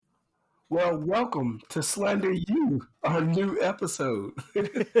Well, welcome to Slander You, our new episode.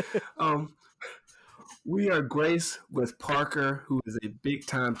 um, we are Grace with Parker, who is a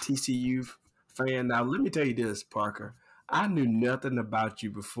big-time TCU fan. Now, let me tell you this, Parker. I knew nothing about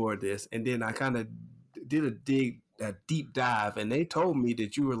you before this, and then I kind of did a deep dive, and they told me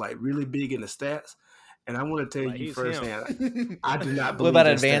that you were like really big in the stats. And I want to tell you firsthand, I do not What believe about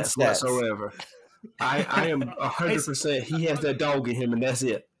in advanced stats stats? whatsoever. I am 100%. He has that dog in him, and that's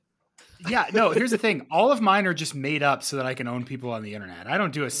it. Yeah, no, here's the thing. All of mine are just made up so that I can own people on the internet. I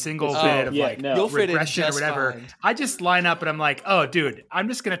don't do a single bit of You'll fit in regression or just whatever. fine. I just line up and I'm like, oh, dude, I'm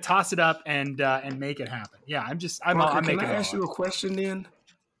just going to toss it up and make it happen. Yeah, I'm Parker, making can I it ask you a question then?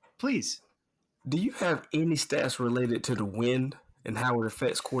 Please. Do you have any stats related to the wind and how it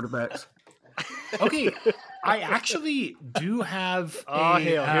affects quarterbacks? Okay, I actually do have.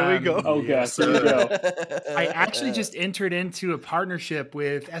 Here we go. Oh gosh, here we go. I actually just entered into a partnership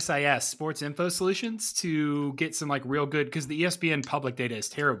with SIS Sports Info Solutions to get some like real good, because the ESPN public data is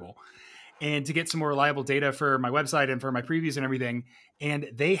terrible, and to get some more reliable data for my website and for my previews and everything.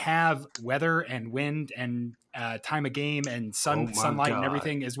 And they have weather and wind and time of game and sunlight and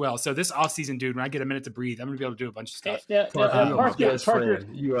everything as well. So this offseason, dude, when I get a minute to breathe, I'm gonna be able to do a bunch of stuff. Parker,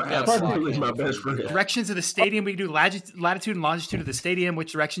 you are absolutely my best friend. Directions of the stadium. We can do latitude and longitude of the stadium,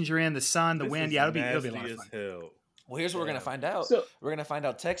 which directions you're in, the sun, the wind. Yeah, it'll be a lot of fun. Well, here's what we're going to find out. We're going to find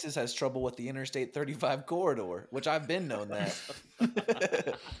out Texas has trouble with the Interstate 35 corridor, which I've been known that.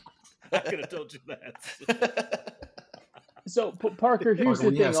 I could have told you that. So, Parker, here's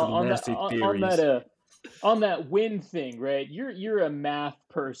the thing on that wind thing, right? You're a math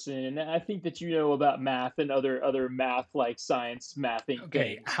person, and I think that you know about math and other math like science mathing.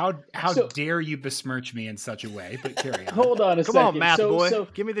 Okay, things. how dare you besmirch me in such a way? But carry on. Hold on a second. Come on, math boy. So,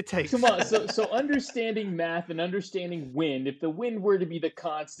 give me the tape. Come on. So understanding math and understanding wind. If the wind were to be the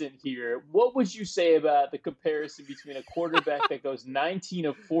constant here, what would you say about the comparison between a quarterback that goes 19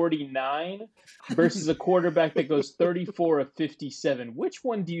 of 49 versus a quarterback that goes 34 of 57? Which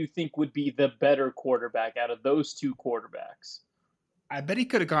one do you think would be the better quarterback out of those two quarterbacks? I bet he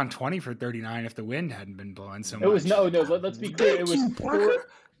could have gone 20 for 39 if the wind hadn't been blowing so much. It was let's be clear. It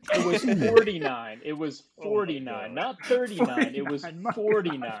was 49. It was 49, not 39. It was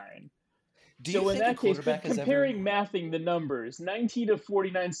 49. So in that case, comparing mathing the numbers, 19 of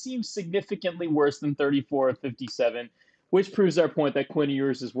 49 seems significantly worse than 34 of 57, which proves our point that Quinn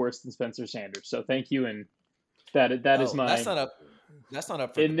Ewers is worse than Spencer Sanders. So thank you, and that is my. That's not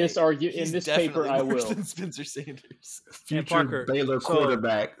up for in this paper. I will. Than Spencer Sanders, future Parker, Baylor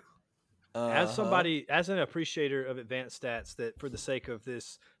quarterback. As an appreciator of advanced stats, that for the sake of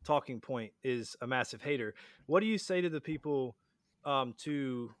this talking point is a massive hater. What do you say to the people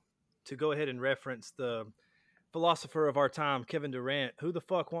to go ahead and reference the philosopher of our time, Kevin Durant? Who the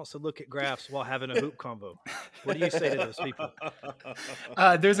fuck wants to look at graphs while having a hoop convo? What do you say to those people?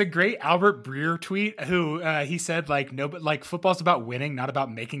 There's a great Albert Breer tweet who he said but football's about winning, not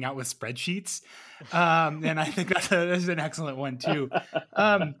about making out with spreadsheets. And I think that's an excellent one too.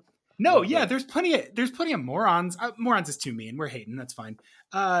 There's plenty of morons. Morons is too mean. We're hating. That's fine.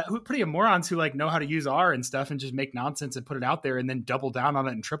 Plenty of morons who know how to use R and stuff and just make nonsense and put it out there and then double down on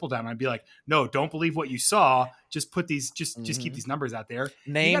it and triple down. I'd be like, no, don't believe what you saw. Just put these, just keep these numbers out there.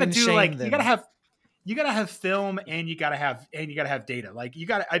 Name and shame them. You gotta have film and you gotta have data.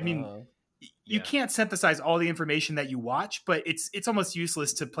 You can't synthesize all the information that you watch, but it's almost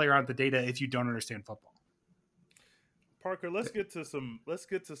useless to play around with the data if you don't understand football. Parker, let's get to some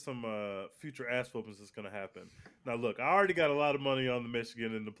future ass whoopings that's going to happen. Now, look, I already got a lot of money on the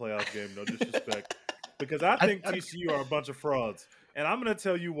Michigan in the playoff game. No disrespect, because I think TCU are a bunch of frauds, and I'm going to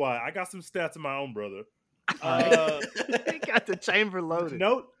tell you why. I got some stats of my own, brother. He got the chamber loaded.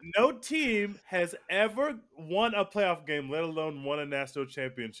 No team has ever won a playoff game, let alone won a national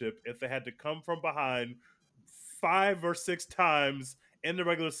championship, if they had to come from behind 5 or 6 times in the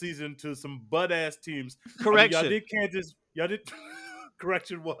regular season to some butt-ass teams. Correction. Y'all did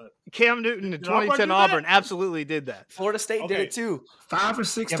correction what? Cam Newton in 2010 Auburn absolutely did that. Florida State did it too. 5 or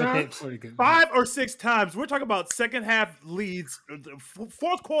 6 times? 5 or 6 times. We're talking about second half leads,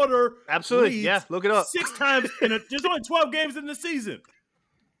 fourth quarter absolutely leads, yeah, look it up. 6 times, there's only 12 games in the season.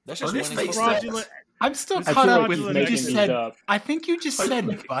 That's just fraudulent. I'm still caught up with what you just said. I think you just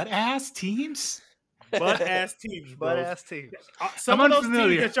said butt-ass teams. Butt-ass teams, bro. Butt-ass teams. Some of those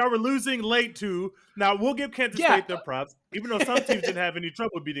teams that y'all were losing late to. Now, we'll give Kansas State their props, even though some teams didn't have any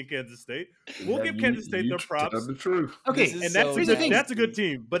trouble beating Kansas State. We'll give Kansas State their props. That's the truth. Okay, and that's a good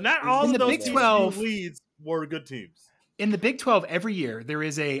team. But not all of those TCU leads were good teams. In the Big 12, every year, there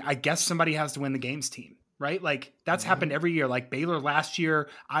is I guess somebody has to win the games team. right? Like that's happened every year. Like Baylor last year,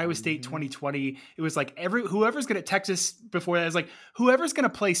 Iowa State 2020. It was like whoever's good at Texas before that is like whoever's going to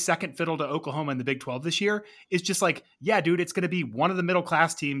play second fiddle to Oklahoma in the Big 12 this year is just like, yeah, dude, it's going to be one of the middle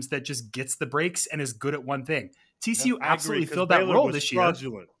class teams that just gets the breaks and is good at one thing. TCU absolutely filled that role this year.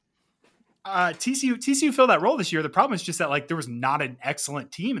 TCU filled that role this year. The problem is just that like there was not an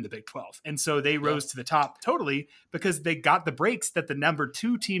excellent team in the Big 12. And so they rose to the top totally because they got the breaks that the number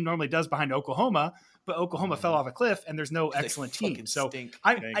 2 team normally does behind Oklahoma, but Oklahoma fell off a cliff and there's no excellent team. So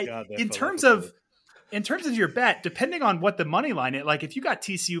in terms of your bet, depending on what the money line is, like if you got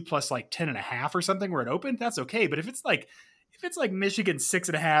TCU plus like 10.5 or something where it opened, that's okay. But if it's like Michigan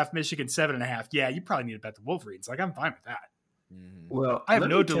 6.5, Michigan 7.5, yeah, you probably need to bet the Wolverines. Like I'm fine with that. Well, I have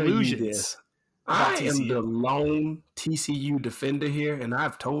no delusions. I am the lone TCU defender here, and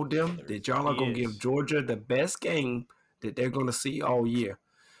I've told them that y'all are going to give Georgia the best game that they're going to see all year.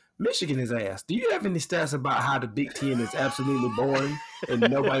 Michigan is ass. Do you have any stats about how the Big Ten is absolutely boring and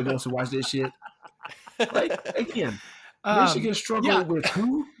nobody wants to watch this shit? Like, again, Michigan struggled with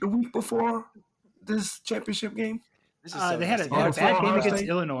who the week before this championship game? This is so they had a bad game against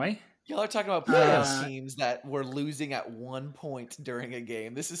Illinois. Y'all are talking about playoff teams that were losing at 1 point during a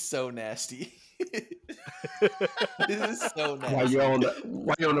game. This is so nasty. This is so nasty. While you're on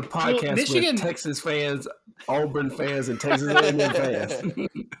the podcast with Texas fans, Auburn fans, and Texas A&M fans.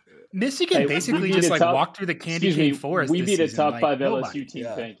 Michigan basically just walked through the candy cane forest. We beat a top 5 LSU LSU team.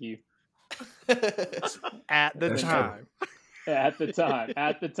 Yeah. Thank you. At the time. At the time.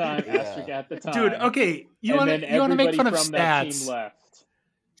 At the time. Asterisk at the time. Dude, okay. You want to make fun of stats.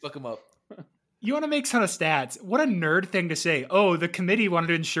 Fuck them up. You want to make fun of stats. What a nerd thing to say. Oh, the committee wanted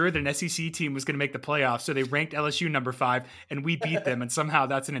to ensure that an SEC team was going to make the playoffs, so they ranked LSU number 5, and we beat them, and somehow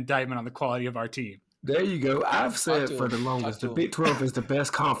that's an indictment on the quality of our team. There you go. I've said for the longest, the Big 12 is the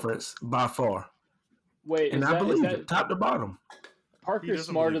best conference by far. Wait, and I believe it, top to bottom. Parker's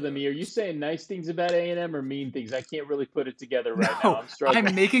smarter than me. Are you saying nice things about A&M or mean things? I can't really put it together right now. I'm struggling.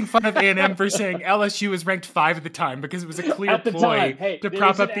 I'm making fun of A&M for saying LSU was ranked 5 at the time because it was a clear ploy to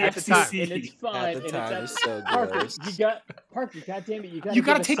prop up the SEC. And it's fine. At the time, it's so Parker, goddamn it, you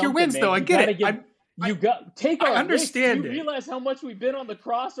got to take your wins, though. I get it. Take our understand. You realize how much we've been on the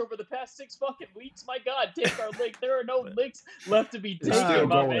cross over the past 6 fucking weeks? My God, take our licks. There are no licks left to be taken,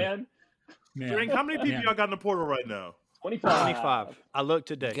 my man. Drink, how many people y'all got in the portal right now? 25. I looked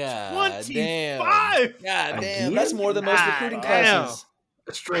today. God 25. God damn. That's more than most recruiting classes.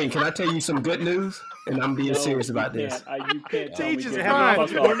 String, can I tell you some good news? And I'm being serious about this. You can't tell me.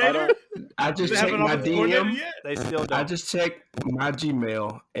 I just checked my DM. They still don't. I just checked my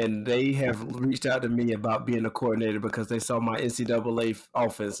Gmail, and they have reached out to me about being a coordinator because they saw my NCAA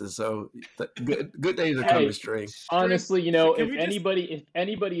offenses. So good days are coming, String. Honestly, if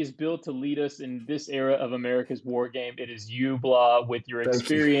anybody is built to lead us in this era of America's war game, it is you, Blah, with your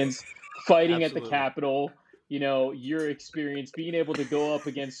experience fighting at the Capitol. Your experience being able to go up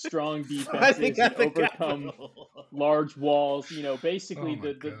against strong defenses and overcome large walls. Basically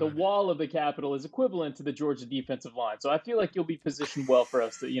the wall of the Capitol is equivalent to the Georgia defensive line. So I feel like you'll be positioned well for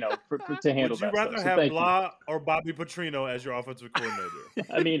us to, to handle that. Would you rather have Blah or Bobby Petrino as your offensive coordinator?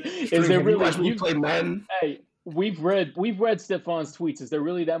 I mean, is there really? You play Madden? Hey. We've read Stefan's tweets. Is there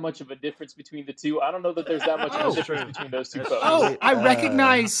really that much of a difference between the two? I don't know that there's that much of a difference between those two folks. Oh, I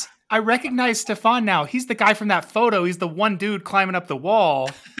recognize Stefan now. He's the guy from that photo. He's the one dude climbing up the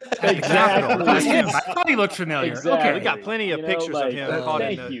wall at the Capitol. That was him. I thought he looked familiar. Exactly. Okay, we got plenty of pictures of him caught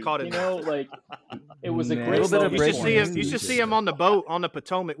in. It was a great bit of You should see him on the boat on the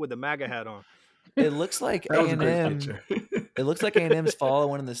Potomac with the MAGA hat on. It looks like A&M. It looks like A&M's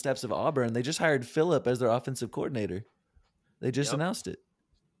following in the steps of Auburn. They just hired Phillip as their offensive coordinator. They just announced it.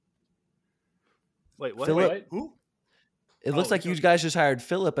 Wait, what? Phillip, who? It looks like you guys just hired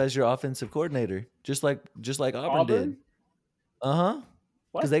Phillip as your offensive coordinator, just like Auburn did.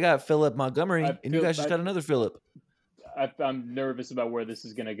 Because they got Phillip Montgomery, and you guys just got another Phillip. I'm nervous about where this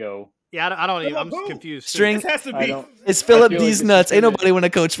is going to go. Yeah, I don't even. I'm confused. String. It has to be. It's Phillip D's nuts. Ain't nobody want to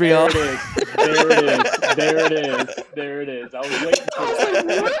coach for y'all. There it is. I was waiting for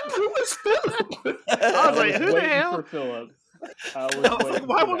that. Who was Phillip? I was like, who the hell? For Phillip. I was like,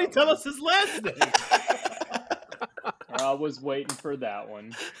 why won't he tell us his last name? I was waiting for that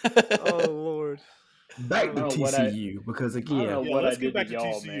one. Oh Lord. Back to TCU because again, I don't know what I did to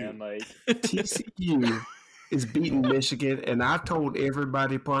y'all, man. Like TCU is beating Michigan, and I told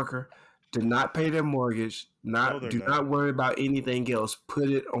everybody, Parker, do not pay their mortgage. Do not worry about anything else. Put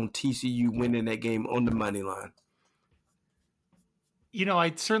it on TCU winning that game on the money line.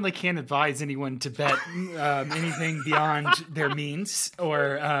 I certainly can't advise anyone to bet anything beyond their means.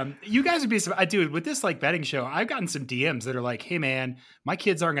 Or you guys would be dude, with this like betting show, I've gotten some DMs that are like, "Hey man, my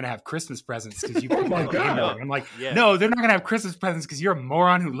kids aren't going to have Christmas presents because you picked that game wrong." I'm like, "No, they're not going to have Christmas presents because you're a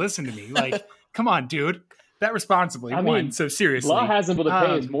moron who listened to me." Like, come on, dude, bet responsibly. So seriously, Law hasn't been able to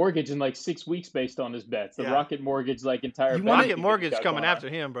pay his mortgage in like 6 weeks based on his bets. The Rocket Mortgage, like entire Rocket Mortgage coming after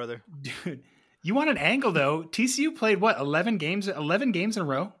him, brother. Dude. You want an angle though? TCU played 11 games in a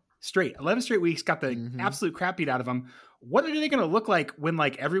row straight, 11 straight weeks. Got the absolute crap beat out of them. What are they going to look like when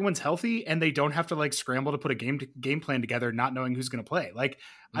like everyone's healthy and they don't have to like scramble to put a game plan together, not knowing who's going to play? Like,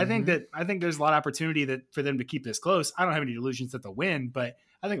 I think there's a lot of opportunity for them to keep this close. I don't have any delusions that they'll win, but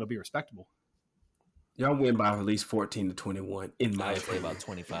I think it'll be respectable. Y'all win by at least 14-21 in my opinion. About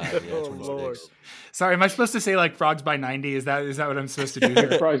 25. Yeah, 26. Sorry, am I supposed to say like frogs by 90? Is that what I'm supposed to do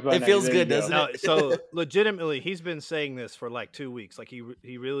here? Frogs by it 90, feels good, doesn't it? So legitimately, he's been saying this for like 2 weeks. Like he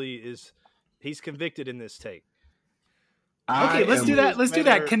really is. He's convicted in this take. Okay, let's do that. Let's do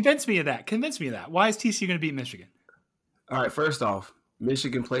that. Convince me of that. Why is TCU going to beat Michigan? All right, first off,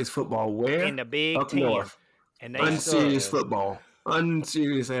 Michigan plays football where? In the Big Up Ten. north. And they unserious football.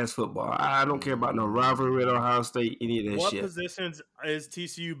 Unserious ass football. I don't care about no rivalry with Ohio State, any of that what shit. What positions is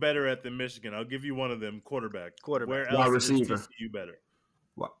TCU better at than Michigan? I'll give you one of them. Quarterback. Where else wide receiver. is TCU better?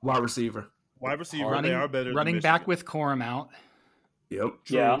 Wide receiver. Wide receiver. They are better. Running than back with Corum out. Yep.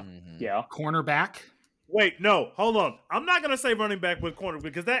 Yeah. Cornerback. Wait, no, hold on. I'm not gonna say running back with corner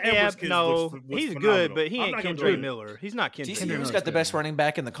because that Edwards kid looks he's phenomenal. Good, but he ain't Kendrick Miller. He's not Kendrick Miller. TCU's got the best running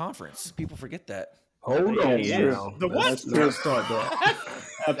back in the conference. People forget that. Hold on now. The what? Let's start that.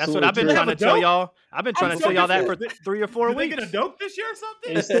 That's what I've been trying to tell y'all. I've been trying to tell y'all that for 3 or 4 weeks. Did they get a dope this year or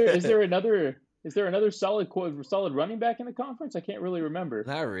something? Is there another solid running back in the conference? I can't really remember.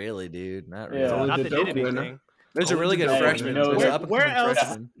 Not really, dude. Not really. Yeah. Not that did anything. There's a really good freshman. Where else?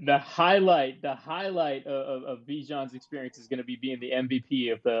 The highlight of Bijan's experience is going to be being the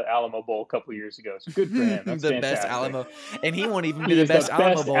MVP of the Alamo Bowl a couple years ago. So good for him. That's the fantastic. best Alamo, and he won't even be the best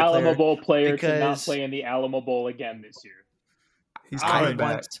Alamo Bowl player to not play in the Alamo Bowl again this year. He's coming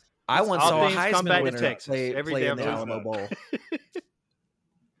back. I once saw a Heisman winner play in the day Alamo Bowl.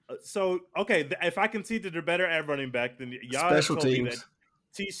 So, okay, if I concede that they're better at running back, then y'all Special told teams. me that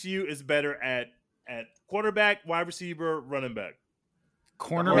TCU is better at quarterback, wide receiver, running back.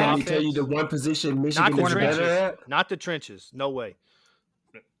 Cornerback. Let me tell you the one position Michigan is better at. Not the trenches. No way.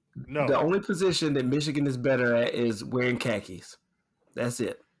 No. The only position that Michigan is better at is wearing khakis. That's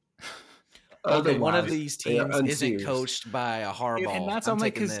it. Okay, one of Otherwise, these they are teams isn't unserious. coached by a Harbaugh.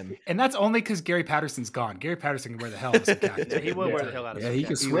 And that's only because Gary Patterson's gone. Gary Patterson can wear the hell out of some khakis. Yeah, he will wear the hell out of some he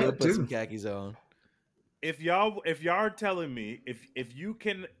can khakis. sweat put too. some khakis on. If y'all are telling me, if you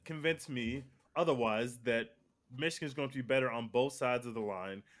can convince me otherwise that Michigan's going to be better on both sides of the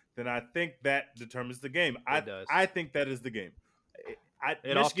line, then I think that determines the game. I think that is the game.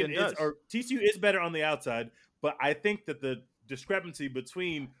 Michigan is, or TCU is better on the outside, but I think that the discrepancy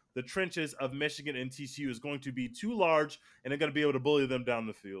between the trenches of Michigan and TCU is going to be too large, and they're going to be able to bully them down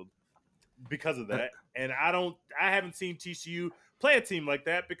the field because of that. And I haven't seen TCU play a team like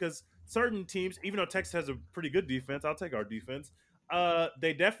that because certain teams, even though Texas has a pretty good defense, I'll take our defense.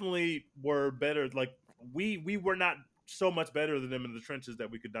 They definitely were better. Like we were not so much better than them in the trenches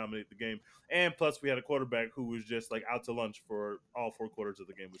that we could dominate the game. And plus, we had a quarterback who was just like out to lunch for all 4 quarters of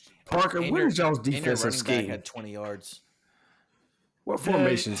the game. Parker, what is y'all's defensive scheme? Had 20 yards. What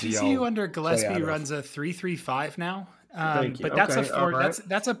formations do y'all TCU under Gillespie play out of? runs a 3-3-5 now. Thank you. But that's Okay,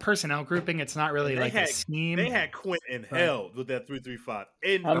 that's a personnel grouping. It's not really like a scheme. They had Quint in hell with that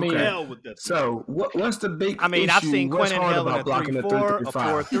 3-3-5. Hell with that. So what's the big issue? I've seen What's Quinn in hard hell in about a blocking a 3-4, a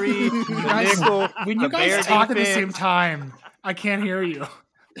 3-3-5? 4-3, a nickel. When you guys talk at the same time, I can't hear you.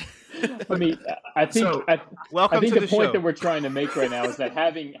 I mean, I think welcome to the the point show. that we're trying to make right now is that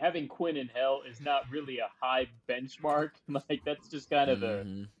having Quinn in hell is not really a high benchmark. Like that's just kind of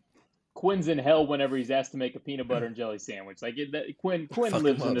Quinn's in hell whenever he's asked to make a peanut butter and jelly sandwich. Like Quinn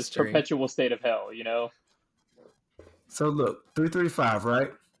lives in this perpetual state of hell, you know. So look, 3-3-5,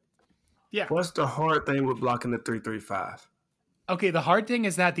 right? Yeah. What's the hard thing with blocking the 3-3-5? Okay, the hard thing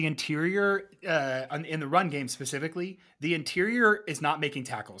is that the interior, in the run game specifically, the interior is not making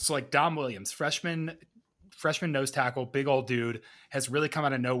tackles. So like Dom Williams, freshman nose tackle, big old dude, has really come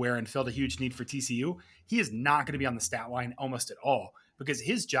out of nowhere and filled a huge need for TCU. He is not going to be on the stat line almost at all because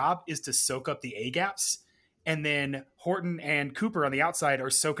his job is to soak up the A gaps. And then Horton and Cooper on the outside are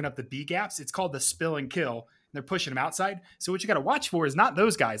soaking up the B gaps. It's called the spill and kill. And they're pushing him outside. So what you got to watch for is not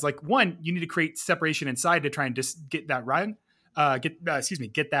those guys. Like one, you need to create separation inside to try and just get that run. Get that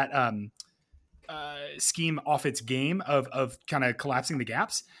scheme off its game of kind of collapsing the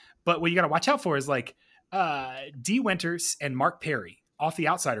gaps. But what you got to watch out for is like D Winters and Mark Perry off the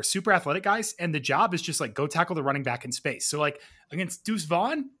outside are super athletic guys. And the job is just like go tackle the running back in space. So like against Deuce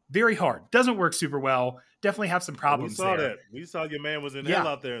Vaughn, very hard. Doesn't work super well. Definitely have some problems We saw there. that. We saw your man was in hell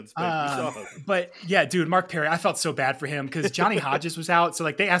out there in space. We saw it. But yeah, dude, Mark Perry, I felt so bad for him because Johnny Hodges was out. So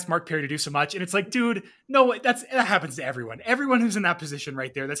like they asked Mark Perry to do so much. And it's like, dude, no, that happens to everyone. Everyone who's in that position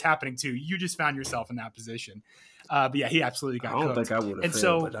right there, that's happening too. You just found yourself in that position. But yeah, he absolutely got cooked. I don't think I would have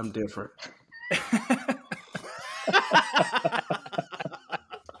failed, but I'm different.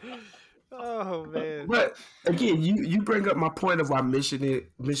 Oh man! But again, you bring up my point of why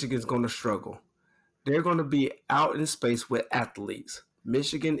Michigan's going to struggle. They're going to be out in space with athletes.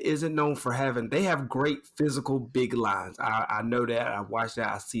 Michigan isn't known for they have great physical big lines. I know that. I watch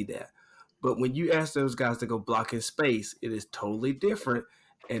that. I see that. But when you ask those guys to go block in space, it is totally different.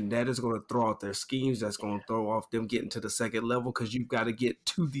 And that is going to throw out their schemes. That's going to throw off them getting to the second level because you've got to get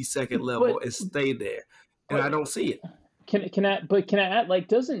to the second level and stay there. And I don't see it. Can I add, like,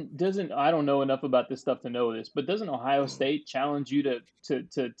 doesn't I don't know enough about this stuff to know this, but doesn't Ohio State challenge you to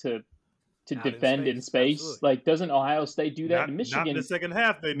defend in space? Absolutely. Like, doesn't Ohio State do that? Not in the second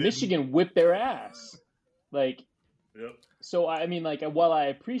half. They didn't. Michigan whipped their ass. Like, yep. So I mean, like, while I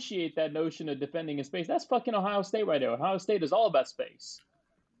appreciate that notion of defending in space, that's fucking Ohio State right there. Ohio State is all about space.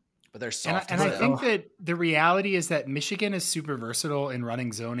 But they're soft. And I think that the reality is that Michigan is super versatile in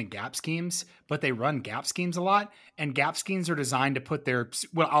running zone and gap schemes, but they run gap schemes a lot. And gap schemes are designed to put their,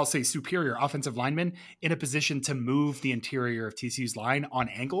 well, I'll say superior offensive linemen in a position to move the interior of TCU's line on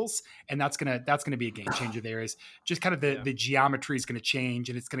angles. And that's gonna be a game changer there. Is just kind of the geometry is going to change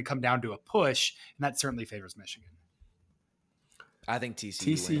and it's going to come down to a push. And that certainly favors Michigan. I think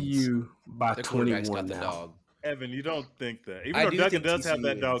TCU wins. By the 21 got the now. dog. Evan, you don't think that. Even though Duggan does have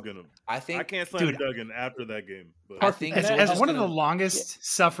that dog in him. I can't slam Duggan after that game. But I think as one of the longest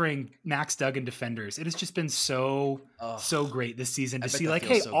suffering Max Duggan defenders, it has just been so great this season to see like,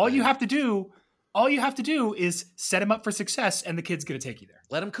 hey, all you have to do is set him up for success and the kid's going to take you there.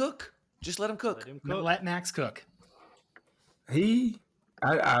 Let him cook. Just let him cook. Let Max cook.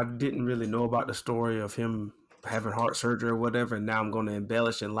 I didn't really know about the story of him having heart surgery or whatever, and now I'm going to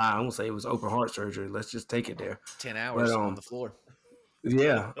embellish and lie. I'm going to say it was open heart surgery. Let's just take it there. 10 hours on the floor.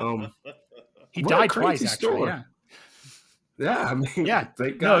 Yeah. He died twice, actually. Yeah. Yeah, I mean, yeah.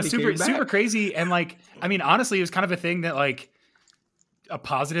 Thank God super crazy. And like, I mean, honestly, it was kind of a thing that like a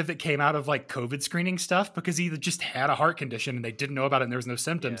positive that came out of like COVID screening stuff because he just had a heart condition and they didn't know about it and there was no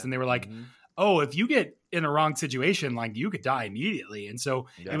symptoms. Yeah. And they were like, oh, if you get in a wrong situation, like you could die immediately. And so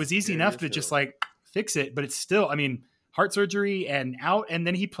it was easy enough to just like fix it, but it's still, I mean, heart surgery and out. And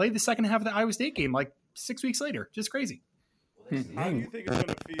then he played the second half of the Iowa State game like 6 weeks later. Just crazy. How do you think it's going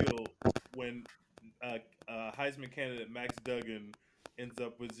to feel when Heisman candidate Max Duggan ends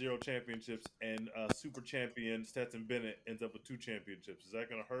up with 0 championships and super champion Stetson Bennett ends up with 2 championships? Is that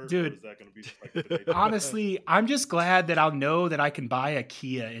going to hurt? Dude, or is that going to be just like a potato? Honestly, I'm just glad that I'll know that I can buy a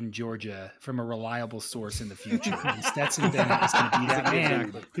Kia in Georgia from a reliable source in the future. And Stetson Bennett is going to be that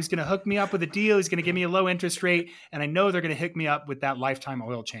man who's going to hook me up with a deal. He's going to give me a low interest rate. And I know they're going to hook me up with that lifetime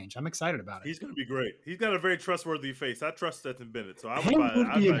oil change. I'm excited about it. He's going to be great. He's got a very trustworthy face. I trust Stetson Bennett. So I would he buy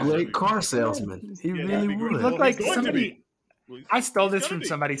would be a great car salesman. He really would. He looked like somebody... I stole this from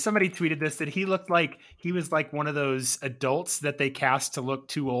somebody. Somebody tweeted this, that he looked like he was like one of those adults that they cast to look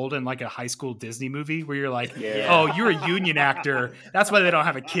too old in like a high school Disney movie where you're like, oh, you're a union actor. That's why they don't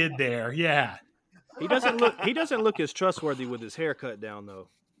have a kid there. Yeah. He doesn't look as trustworthy with his haircut down though.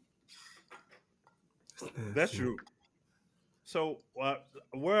 That's true. So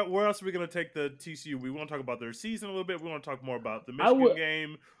where else are we going to take the TCU? We want to talk about their season a little bit. We want to talk more about the Michigan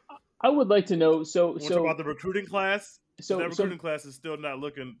game. I would like to know. So about the recruiting class. So that recruiting class is still not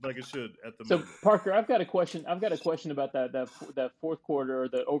looking like it should at the moment. So Parker, I've got a question about that fourth quarter or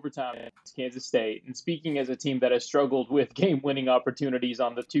the overtime against Kansas State. And speaking as a team that has struggled with game-winning opportunities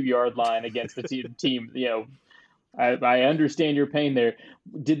on the 2-yard line against the team, you know, I understand your pain there.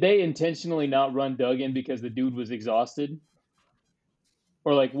 Did they intentionally not run Duggan because the dude was exhausted?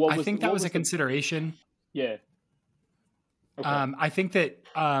 Or like what was? I think that was a consideration. Yeah. Okay. I think that.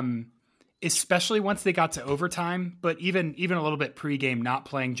 Especially once they got to overtime, but even a little bit pregame, not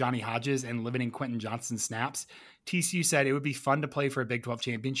playing Johnny Hodges and limiting Quentin Johnson snaps, TCU said it would be fun to play for a Big 12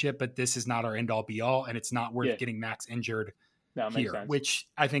 championship, but this is not our end all be all, and it's not worth getting Max injured here. Which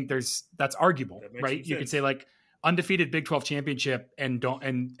I think that's arguable, right? You could say like undefeated Big 12 championship and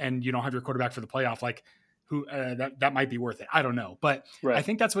you don't have your quarterback for the playoff. Like, who that might be worth it. I don't know, but Right. I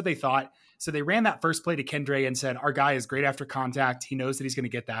think that's what they thought. So they ran that first play to Kendre and said, our guy is great after contact. He knows that he's going to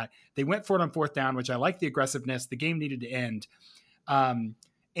get that. They went for it on 4th down, which I like the aggressiveness. The game needed to end.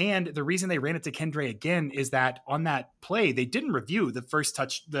 And the reason they ran it to Kendre again is that on that play, they didn't review the first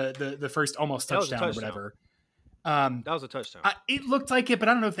touch, the first almost touchdown or whatever. That was a touchdown. It looked like it, but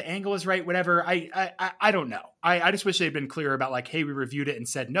I don't know if the angle was right, whatever. I don't know. I just wish they'd been clear about like, hey, we reviewed it and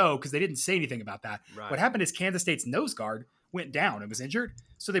said no, because they didn't say anything about that. Right. What happened is Kansas State's nose guard went down and was injured.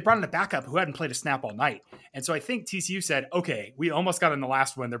 So they brought in a backup who hadn't played a snap all night. And so I think TCU said, okay, we almost got in the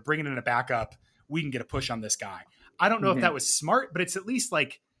last one. They're bringing in a backup. We can get a push on this guy. I don't know if that was smart, but it's at least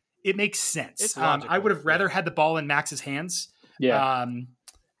like, it makes sense. I would have rather had the ball in Max's hands. Yeah.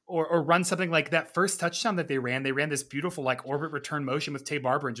 Or run something like that first touchdown that they ran. They ran this beautiful like orbit return motion with Tay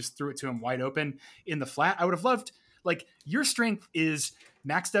Barber and just threw it to him wide open in the flat. I would have loved, like, your strength is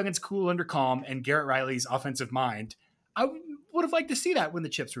Max Duggan's cool under calm and Garrett Riley's offensive mind. I would have liked to see that when the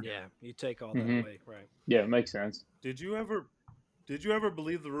chips were down. Yeah, you take all that away, right? Yeah, it makes sense. Did you ever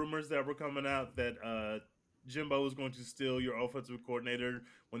believe the rumors that were coming out that Jimbo was going to steal your offensive coordinator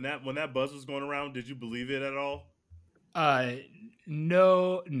when that buzz was going around? Did you believe it at all?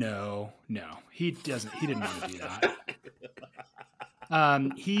 No. He doesn't. He didn't want to do that.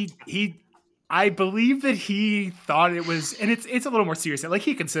 I believe that he thought it was, and it's a little more serious. Like,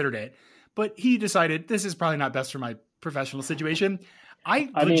 he considered it, but he decided this is probably not best for my professional situation. I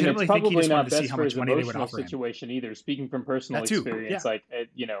legitimately think he just wanted to see how much money they would offer him. Situation either. Speaking from personal That too, experience, yeah. like,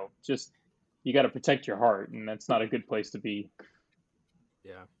 just you got to protect your heart, and that's not a good place to be.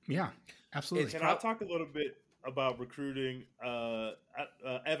 Yeah, absolutely. Can I talk a little bit about recruiting? Evan,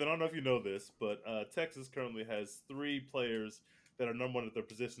 I don't know if you know this, but Texas currently has 3 players that are number 1 at their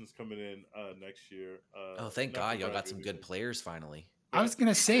positions coming in next year. Thank God y'all got some good players finally. I was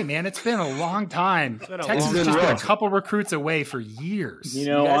gonna say, man, it's been a long time. Texas long has time. been a couple recruits away for years.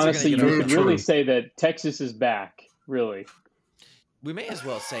 Honestly, you could really say that Texas is back. Really, we may as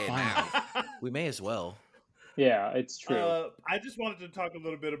well say it now. We may as well. Yeah, it's true. I just wanted to talk a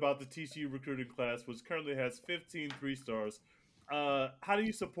little bit about the TCU recruiting class, which currently has 15 3-stars. How do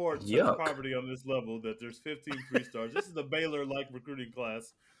you support such poverty on this level that there's 15 3-stars? This is a Baylor-like recruiting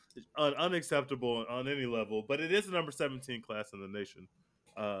class. It's unacceptable on any level, but it is the number 17 class in the nation.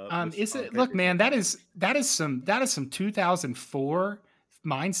 Is it? Look, man, that is some 2004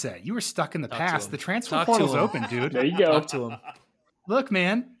 mindset. You were stuck in the past. The transfer portal's open, dude. There you go. Talk to him. Look,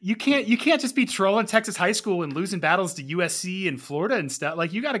 man, you can't just be trolling Texas high school and losing battles to USC and Florida and stuff.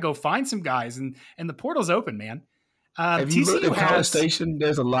 Like, you got to go find some guys, and the portal's open, man. If you look at College Station,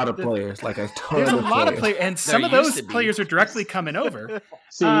 there's a lot of players, like a ton there's of a lot players. of players, and some of those players are directly coming over.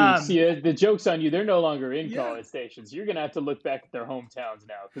 See, the joke's on you. They're no longer in College Stations. You're going to have to look back at their hometowns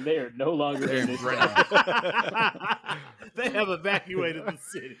now, because they are no longer in this town. They have evacuated the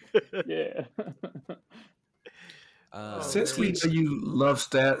city. Yeah. Since we know you love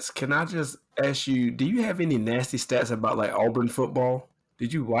stats, can I just ask you, do you have any nasty stats about like Auburn football?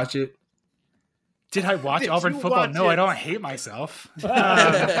 Did you watch it? Did I watch Auburn football? No, I don't. I hate myself.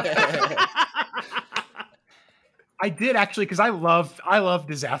 I did actually, because I love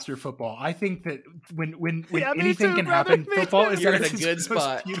disaster football. I think that when anything can happen, football is in a good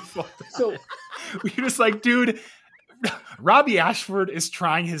spot. Beautiful. So you're just like, dude, Robbie Ashford is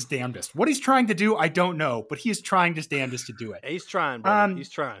trying his damnedest. What he's trying to do, I don't know, but he is trying his damnedest to do it. He's trying, bro. He's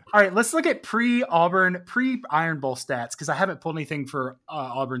trying. All right, let's look at pre-Auburn, pre-Iron Bowl stats, because I haven't pulled anything for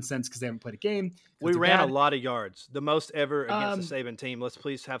Auburn since, because they haven't played a game. We ran a lot of yards, the most ever against the Saban team. Let's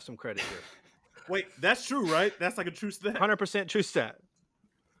please have some credit here. Wait, that's true, right? That's like a true stat. 100% true stat.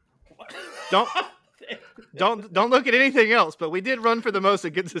 Don't look at anything else, but we did run for the most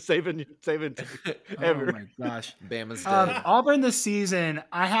against the Saban team ever. Oh my gosh. Bama's dead. Auburn this season,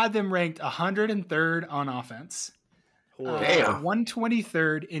 I had them ranked 103rd on offense.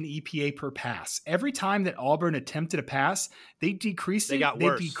 123rd in EPA per pass. Every time that Auburn attempted a pass, they decreased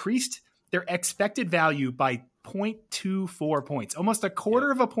their expected value by 0.24 points, almost a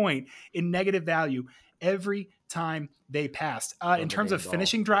quarter of a point in negative value every time they passed. In terms of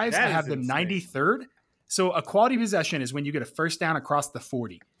finishing drives, I have them 93rd. So a quality possession is when you get a first down across the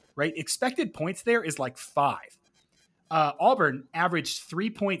 40, right? Expected points there is like 5. Auburn averaged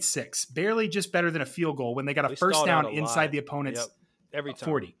 3.6, barely just better than a field goal when they got a first down inside the opponent's every time.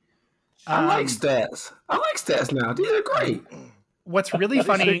 40. I like stats. I like stats now. These are great. What's really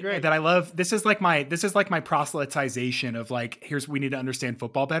funny that I love, this is like my proselytization of like, we need to understand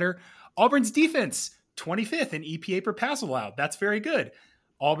football better. Auburn's defense, 25th in EPA per pass allowed. That's very good.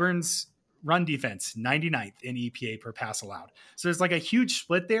 Auburn's run defense, 99th in EPA per pass allowed. So there's like a huge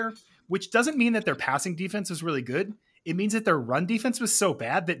split there. which doesn't mean that their passing defense was really good. It means that their run defense was so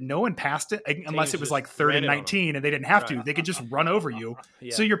bad that no one passed it unless it was like 3rd and 19 and they didn't have to. They could just run over you.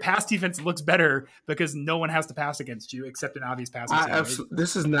 Yeah. So your pass defense looks better because no one has to pass against you except an obvious passing team.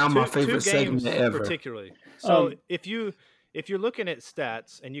 This is now my favorite segment ever. Particularly. So if you're looking at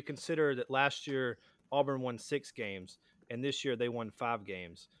stats and you consider that last year Auburn won 6 games and this year they won 5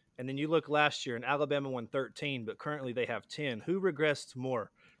 games, and then you look last year and Alabama won 13, but currently they have 10. Who regressed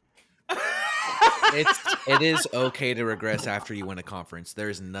more? It is okay to regress after you win a conference.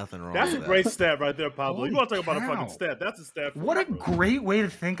 There's nothing wrong with that. That's a great stat right there, Pablo. You want to talk about a fucking stat. That's a stat. What a great way to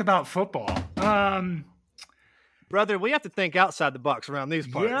think about football. Brother, we have to think outside the box around these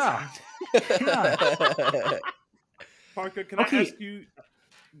parts. Yeah. Parker, can I ask you?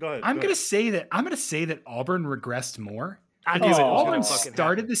 Go ahead. I'm going to say that Auburn regressed more. I knew it. Auburn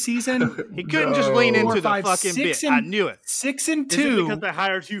started the season. He couldn't just lean into the fucking bit. I knew it. 6-2. Is it because they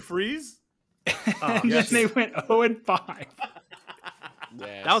hired Hugh Freeze? And then they went 0-5.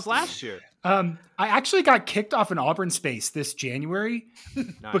 That was last year. I actually got kicked off an Auburn space this January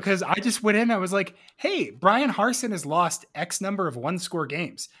because I just went in. I was like, "Hey, Brian Harsin has lost X number of 1-score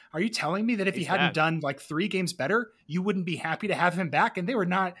games. Are you telling me that if he hadn't done like 3 games better, you wouldn't be happy to have him back?" And they were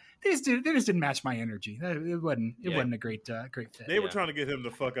not. They just didn't match my energy. It wasn't a great fit. They were trying to get him the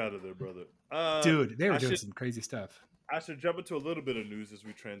fuck out of there, brother. Dude, they were doing some crazy stuff. I should jump into a little bit of news as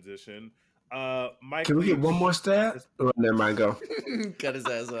we transition. Mike, can we get one more stat? Oh, never mind. Go. Cut his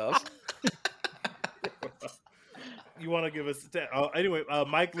ass off. You want to give us a stat? Anyway,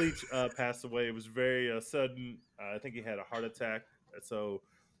 Mike Leach passed away. It was very sudden. I think he had a heart attack. So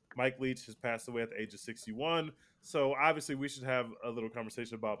Mike Leach has passed away at the age of 61. So obviously we should have a little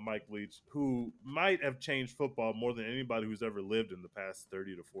conversation about Mike Leach, who might have changed football more than anybody who's ever lived in the past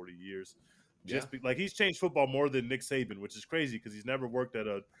 30 to 40 years. He's changed football more than Nick Saban, which is crazy because he's never worked at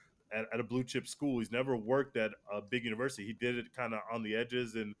a blue chip school. He's never worked at a big university. He did it kind of on the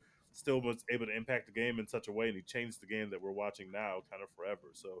edges and still was able to impact the game in such a way, and he changed the game that we're watching now kind of forever.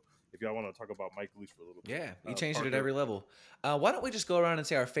 So if y'all want to talk about Mike Leach for a little bit. Yeah, he changed it at every level. Why don't we just go around and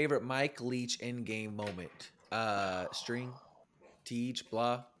say our favorite Mike Leach in-game moment? String, Teach,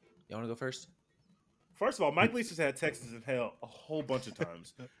 blah. You want to go first? First of all, Mike Leach has had Texas in hell a whole bunch of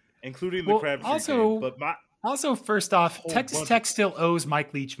times, including the Crabtree game. But Also, first off, Texas Tech still owes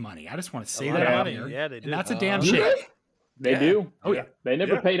Mike Leach money. I just want to say that out here. Yeah, they do. And that's a damn shame. They do. Oh, yeah. They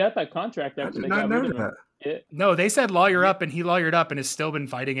never paid up that contract after they got rid of him. No, they said lawyer up, and he lawyered up and has still been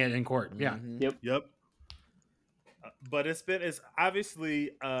fighting it in court. Yeah. Yep. But it's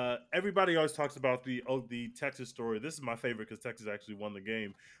obviously everybody always talks about the Texas story. This is my favorite because Texas actually won the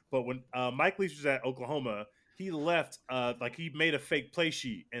game. But when Mike Leach was at Oklahoma, he left he made a fake play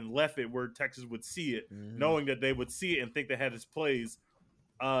sheet and left it where Texas would see it, knowing that they would see it and think they had his plays.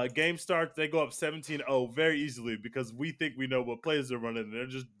 Game starts, they go up 17-0 very easily because we think we know what plays they're running, and they're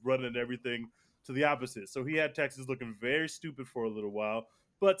just running everything to the opposite. So he had Texas looking very stupid for a little while,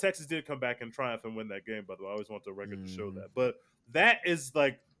 but Texas did come back and triumph and win that game, by the way. I always want the record to show that. But that is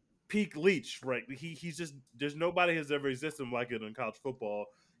like peak Leach, right? He's just, there's nobody has ever existed like it in college football,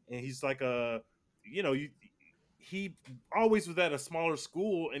 and he's like he always was at a smaller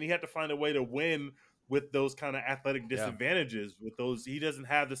school, and he had to find a way to win with those kind of athletic disadvantages. With those, he doesn't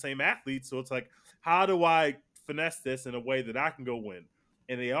have the same athletes, so it's like, how do I finesse this in a way that I can go win?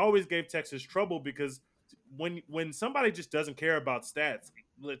 And they always gave Texas trouble because when somebody just doesn't care about stats,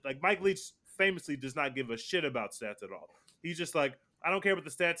 like Mike Leach famously does not give a shit about stats at all. He's just like, I don't care what the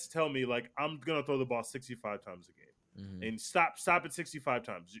stats tell me. Like, I'm gonna throw the ball 65 times a game. And stop at 65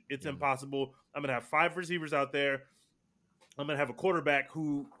 times. It's impossible. I'm gonna have 5 receivers out there. I'm gonna have a quarterback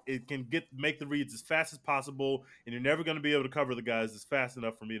who can make the reads as fast as possible, and you're never gonna be able to cover the guys as fast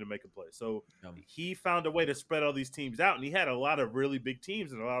enough for me to make a play. So he found a way to spread all these teams out, and he had a lot of really big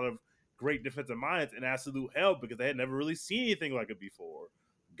teams and a lot of great defensive minds in absolute hell because they had never really seen anything like it before.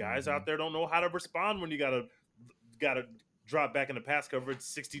 Guys out there don't know how to respond when you gotta drop back in the pass coverage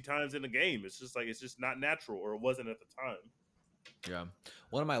 60 times in the game. It's just not natural, or it wasn't at the time. Yeah.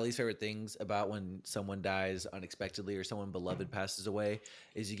 One of my least favorite things about when someone dies unexpectedly or someone beloved passes away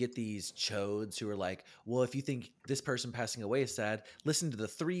is you get these chodes who are like, well, if you think this person passing away is sad, listen to the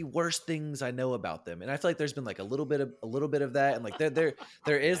 3 worst things I know about them. And I feel like there's been like a little bit of that. And like there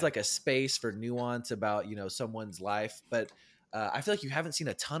is like a space for nuance about, someone's life, but I feel like you haven't seen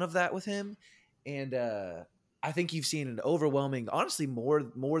a ton of that with him. And, I think you've seen an overwhelming, honestly, more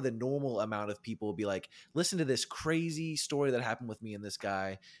than normal amount of people be like, listen to this crazy story that happened with me and this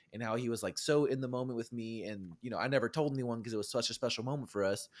guy, and how he was like so in the moment with me, and I never told anyone because it was such a special moment for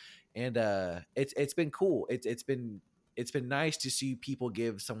us, and it's been cool. It's been it's been nice to see people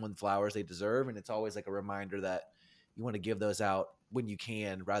give someone flowers they deserve, and it's always like a reminder that you want to give those out when you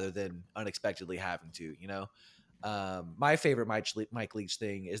can rather than unexpectedly having to, you know. My favorite Mike Leach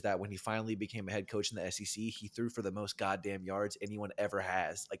thing is that when he finally became a head coach in the SEC, he threw for the most goddamn yards anyone ever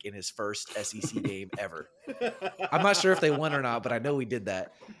has, like in his first SEC game ever. I'm not sure if they won or not, but I know he did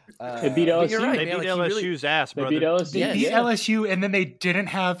that. They beat But you're LSU. right, They man. beat Like, he LSU's ass, They brother. beat LSU. Yes. They beat Yeah. LSU, and then they didn't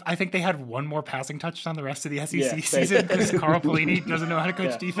have. I think they had one more passing touchdown the rest of the SEC Yeah, season because Carl Pelini doesn't know how to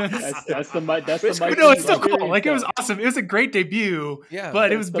coach Yeah. defense. That's the Mike But it's Leach No, it's still cool. experience, Like, it was though. awesome. It was a great debut, Yeah.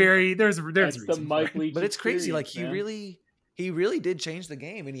 but it That's was the- very there's a That's the reason for Mike it. Leach. But it's crazy. Like, he experience, really did change the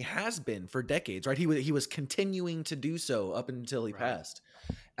game, and he has been for decades, right? He was continuing to do so up until he Right. passed.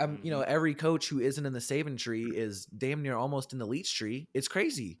 You know, every coach who isn't in the Saban tree is damn near almost in the Leach tree. It's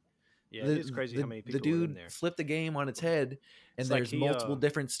crazy. Yeah, it is crazy how many people the are in dude there. flipped the game on its head, and It's like there's he, multiple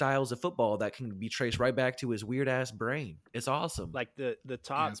different styles of football that can be traced right back to his weird ass brain. It's awesome. Like the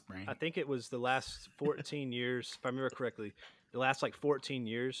top, Yes, brain. I think it was the last 14 years, if I remember correctly, the last like 14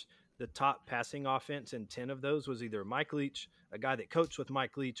 years, the top passing offense in 10 of those was either Mike Leach, a guy that coached with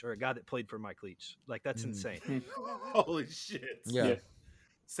Mike Leach, or a guy that played for Mike Leach. Like, that's insane. Holy shit! yeah. Yeah.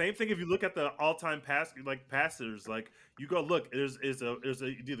 Same thing if you look at the all-time passers. Like, you go look, there's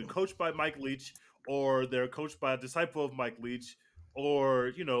either coached by Mike Leach or they're coached by a disciple of Mike Leach,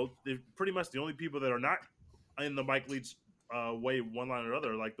 or they're pretty much the only people that are not in the Mike Leach way, one line or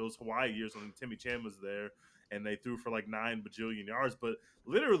other, like those Hawaii years when Timmy Chan was there and they threw for like 9 bajillion yards. But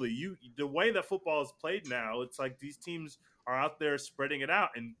literally, the way that football is played now, it's like these teams are out there spreading it out,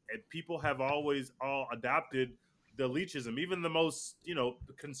 and people have always all adopted the Leachism. Even the most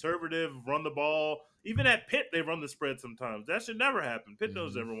conservative run the ball. Even at Pitt, they run the spread sometimes. That should never happen. Pitt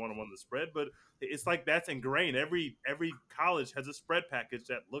knows ever want to run the spread, but it's like that's ingrained. Every college has a spread package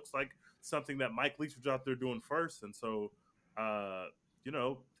that looks like something that Mike Leach was out there doing first. And so,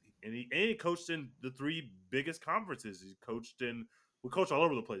 and he coached in the 3 biggest conferences. We coached all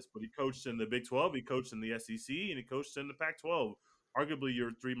over the place, but he coached in the Big 12, he coached in the SEC, and he coached in the Pac-12. Arguably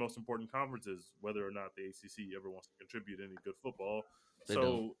your 3 most important conferences, whether or not the ACC ever wants to contribute any good football.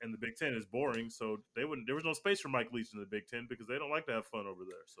 And the Big Ten is boring, so there was no space for Mike Leach in the Big Ten because they don't like to have fun over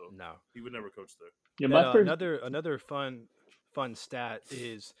there. So No. he would never coach there. Yeah, That, my first. another fun stat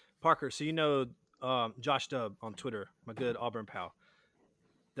is Parker. So Josh Dubb on Twitter, my good Auburn pal.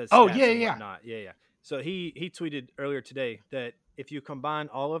 Does Oh, stats yeah, and yeah. whatnot. Yeah. So he tweeted earlier today that if you combine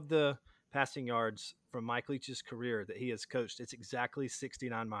all of the passing yards from Mike Leach's career that he has coached, it's exactly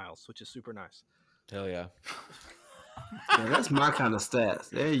 69 miles, which is super nice. Hell yeah. Yeah, that's my kind of stats.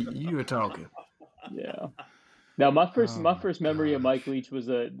 There you were talking. Yeah. Now my first Oh my memory of gosh. Mike Leach was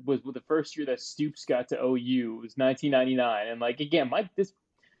with the first year that Stoops got to OU. It was 1999, and like again,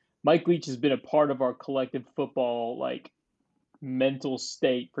 Mike Leach has been a part of our collective football like mental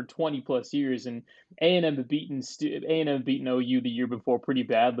state for 20 plus years, and A&M had beaten OU the year before pretty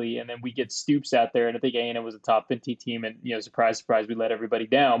badly, and then we get Stoops out there, and I think A&M was a top 50 team, and surprise surprise, we let everybody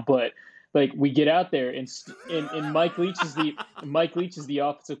down. But like we get out there, and Mike Leach is the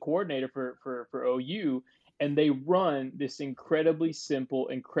offensive coordinator for OU, and they run this incredibly simple,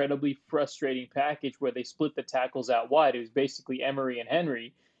 incredibly frustrating package where they split the tackles out wide. It was basically Emery and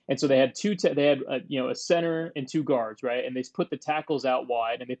Henry. And so they had a center and 2 guards, right? And they put the tackles out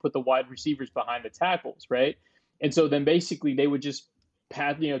wide, and they put the wide receivers behind the tackles, right? And so then basically they would just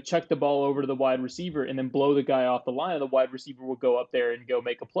chuck the ball over to the wide receiver and then blow the guy off the line, and the wide receiver would go up there and go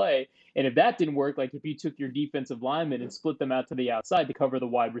make a play. And if that didn't work, like if you took your defensive linemen and split them out to the outside to cover the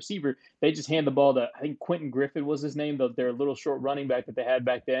wide receiver, they just hand the ball to, I think Quentin Griffin was his name, their little short running back that they had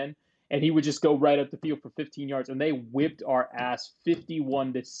back then. And he would just go right up the field for 15 yards. And they whipped our ass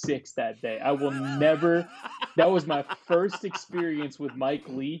 51-6 that day. I will never – that was my first experience with Mike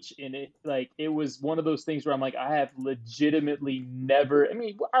Leach. And it was one of those things where I'm like, I have legitimately never – I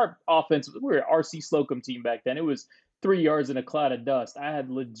mean, our offense – we were an R.C. Slocum team back then. It was 3 yards in a cloud of dust. I had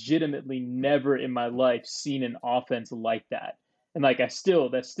legitimately never in my life seen an offense like that. And like that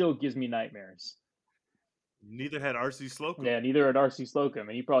still gives me nightmares. Neither had R.C. Slocum. Yeah, neither had R.C. Slocum,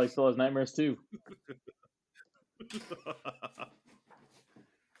 and he probably still has nightmares too.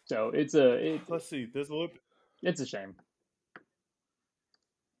 So Let's see. It's a shame.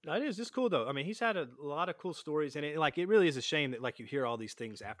 No, it is. It's cool though. I mean, he's had a lot of cool stories, and it really is a shame that like you hear all these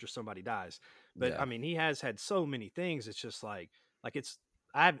things after somebody dies. But Yeah. I mean, he has had so many things. It's just like it's.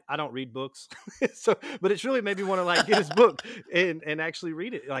 I don't read books, but it's really made me want to like get his book and actually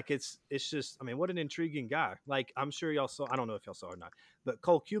read it. Like it's just, I mean, what an intriguing guy. Like I'm sure y'all saw. I don't know if y'all saw or not, but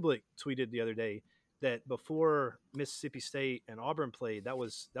Cole Kublik tweeted the other day that before Mississippi State and Auburn played, that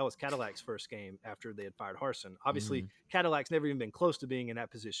was Cadillac's first game after they had fired Harsin. Obviously, Cadillac's never even been close to being in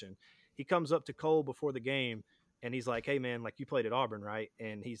that position. He comes up to Cole before the game, and he's like, "Hey, man, like, you played at Auburn, right?"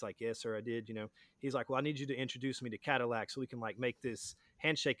 And he's like, "Yes, sir, I did." He's like, "Well, I need you to introduce me to Cadillac so we can, like, make this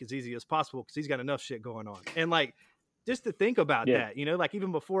handshake as easy as possible because he's got enough shit going on." And, like, just to think about that, like,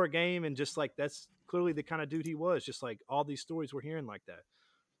 even before a game, and just, like, that's clearly the kind of dude he was, just, like, all these stories we're hearing like that.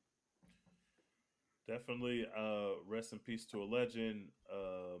 Definitely. Rest in peace to a legend,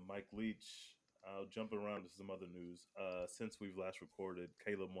 Mike Leach. Jumping around to some other news. Since we've last recorded,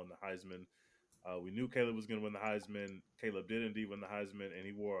 Caleb won the Heisman. We knew Caleb was going to win the Heisman. Caleb did indeed win the Heisman, and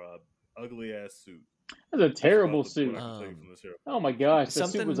he wore a ugly ass suit. That's a terrible suit. Oh my gosh, the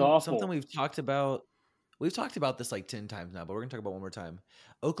suit was awful. Something we've talked about. We've talked about this like 10 times now, but we're going to talk about it one more time.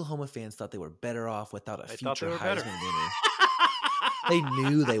 Oklahoma fans thought they were better off without a future Heisman winner. They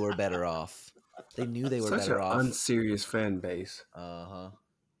knew they were better off. They knew they were Such better an off. Unserious fan base.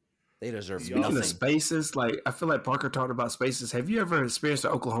 They deserve Speaking nothing. of spaces, like I feel like Parker talked about spaces. Have you ever experienced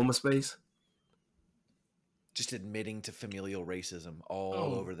an Oklahoma space? Just admitting to familial racism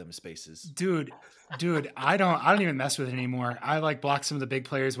all over them spaces. Dude, I don't even mess with it anymore. I like block some of the big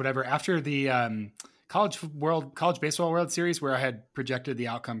players, whatever. After the college baseball World Series, where I had projected the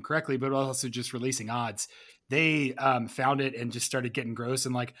outcome correctly, but also just releasing odds, they found it and just started getting gross.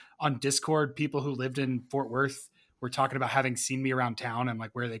 And like on Discord, people who lived in Fort Worth were talking about having seen me around town and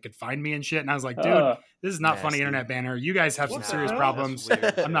like where they could find me and shit. And I was like, dude, this is not funny internet banner. You guys have some serious problems.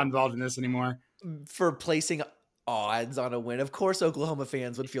 I'm not involved in this anymore. For placing odds on a win. Of course, Oklahoma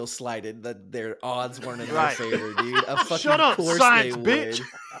fans would feel slighted that their odds weren't in their favor, dude. Shut up, science, bitch.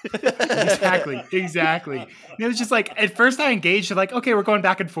 Exactly. And it was just like, at first I engaged, like, okay, we're going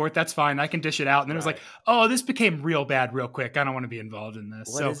back and forth. That's fine. I can dish it out. And then it was like, oh, this became real bad real quick. I don't want to be involved in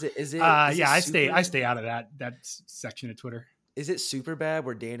this. What is it? Is it? I stay out of that section of Twitter. Is it super bad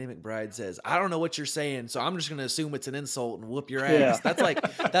where Danny McBride says, I don't know what you're saying, so I'm just going to assume it's an insult and whoop your ass? Yeah.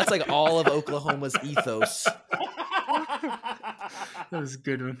 That's like all of Oklahoma's ethos. That was a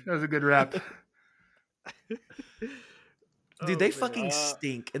good one. That was a good rap. Dude, they fucking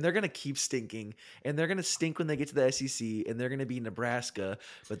stink, and they're going to keep stinking, and they're going to stink when they get to the SEC, and they're going to be Nebraska,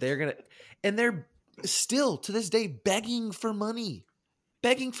 but they're still, to this day, begging for money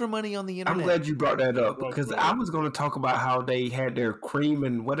on the internet. I'm glad you brought that up because I was going to talk about how they had their cream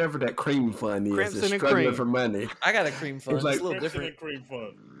and whatever that cream fund is. Crimson They're and struggling cream. for money. I got a cream fund. It's, like, a little different. Cream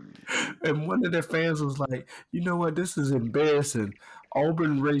fund. And one of their fans was like, you know what? This is embarrassing.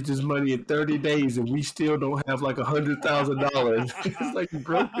 Auburn raises money in 30 days and we still don't have like $100,000. It's like,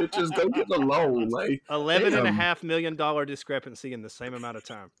 broke bitches, go get a loan. Like $11.5 million discrepancy in the same amount of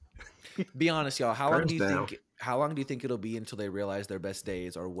time. Be honest, y'all. How long do you think it'll be until they realize their best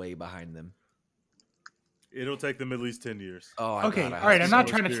days are way behind them? It'll take them at least 10 years. Oh, okay. All right. I'm not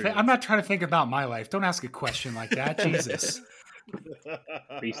trying to think about my life. Don't ask a question like that. Jesus.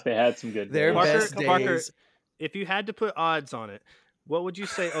 At least they had some good days. Parker, if you had to put odds on it, what would you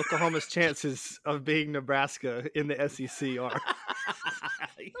say Oklahoma's chances of being Nebraska in the SEC are?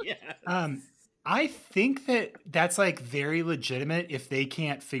 Yes. I think that's like very legitimate if they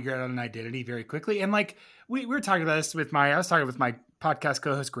can't figure out an identity very quickly. And like we were talking about this I was talking with my podcast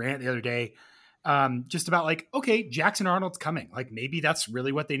co-host Grant the other day, just about like, okay, Jackson Arnold's coming. Like maybe that's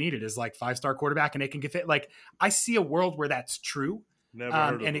really what they needed is like 5-star quarterback and it can get fit. Like I see a world where that's true.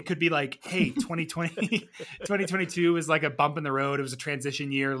 And it could be like, hey, 2022 is like a bump in the road. It was a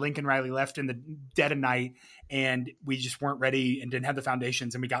transition year. Lincoln Riley left in the dead of night and we just weren't ready and didn't have the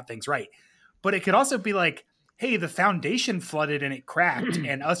foundations and we got things right. But it could also be like, hey, the foundation flooded and it cracked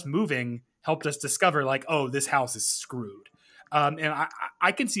and us moving helped us discover like, oh, this house is screwed. And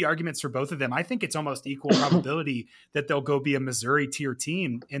I can see arguments for both of them. I think it's almost equal probability that they'll go be a Missouri tier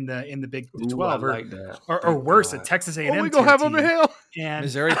team in the Big 12 or worse, a Texas A&M. Oh, we gonna have them in hell. And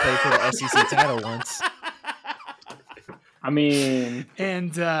Missouri played for the SEC title once. I mean,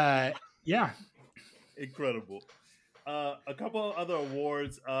 and yeah, incredible. A couple other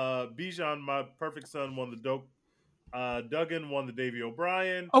awards. Bijan, my perfect son, won the Doak. Duggan won the Davy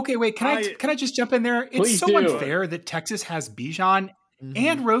O'Brien. Okay, wait. Can I just jump in there? It's so unfair that Texas has Bijan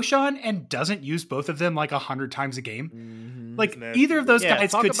and Roshan and doesn't use both of them like 100 times a game. Mm-hmm. Like either of those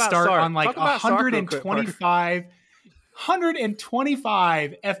guys could start on like 125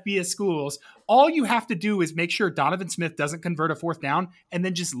 FBS schools. All you have to do is make sure Donovan Smith doesn't convert a fourth down and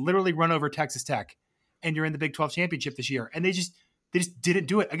then just literally run over Texas Tech. And you're in the Big 12 championship this year. And they just They just didn't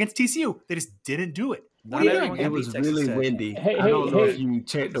do it. Against TCU, they just didn't do it. What Not are you everyone doing? can It beat was Texas really Tech. windy. Hey, I don't know hey, if you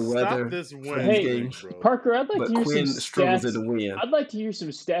checked the Stop weather this for win these Hey, games, bro. Parker, I'd like but to hear Quinn some struggles in stats. the wind. I'd like to hear some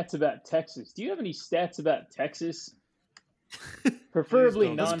stats about Texas. Do you have any stats about Texas? Preferably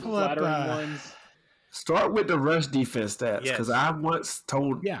don't. Let's pull up, non-flattering ones. Start with the rush defense stats, because Yes. I once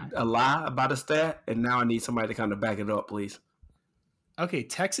told Yeah. a lie about a stat, and now I need somebody to kind of back it up, please. Okay,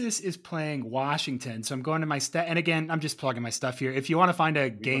 Texas is playing Washington. So I'm going to my stat. And again, I'm just plugging my stuff here. If you want to find a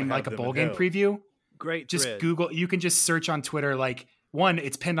game have like a them bowl in game hell. preview, Great just thread. Google. You can just search on Twitter. Like, one,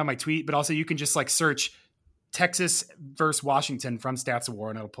 it's pinned on my tweet, but also you can just like search Texas versus Washington from Stats of War,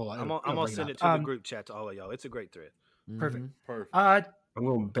 and it'll pull out. I'm gonna send it to the group chat to all of y'all. It's a great thread. Perfect. Perfect. I'm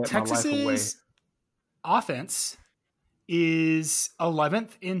going to bet my life away. Texas's offense is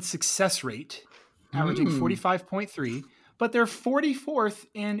 11th in success rate, averaging 45.3, but they're 44th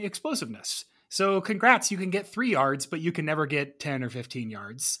in explosiveness. So congrats, you can get 3 yards, but you can never get 10 or 15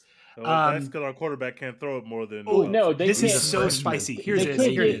 yards. That's because our quarterback can't throw it more than. Oh no, they This can't. is so freshman. spicy. Here They it is.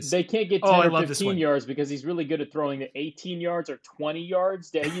 can't Here it get. is. They can't get Oh, 10 I or love this 15 one. yards because he's really good at throwing the 18 yards or 20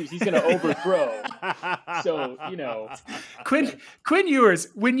 yards. He's going to overthrow. So Quinn Ewers,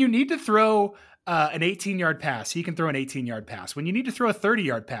 when you need to throw an 18-yard pass, he can throw an 18-yard pass. When you need to throw a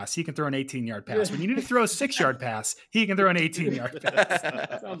 30-yard pass, he can throw an 18-yard pass. When you need to throw a 6-yard pass, he can throw an 18-yard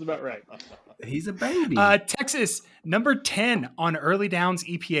pass. sounds about right. He's a baby. Texas, number 10 on early downs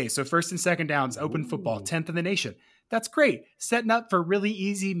EPA. So first and second downs, open football, 10th in the nation. That's great. Setting up for really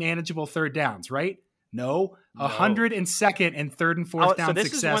easy, manageable third downs, right? No. 102nd and third and fourth down this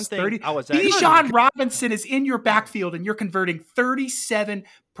is success. one thing 30. I was actually- Bijan Robinson is in your backfield and you're converting 37%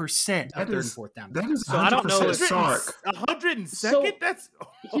 of third and fourth down. That is So I don't know 100% if- Sark. 102nd? So- That's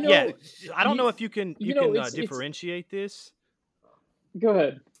You know, Yeah, I don't know if you can it's- differentiate this. Go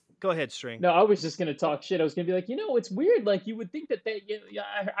ahead. Go ahead, String. No, I was just going to talk shit. I was going to be like, it's weird. Like you would think that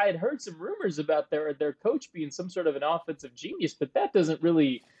I had heard some rumors about their coach being some sort of an offensive genius, but that doesn't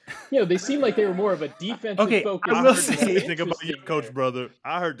really, they seem like they were more of a defensive focus. I I will heard the say- same thing about your coach, brother.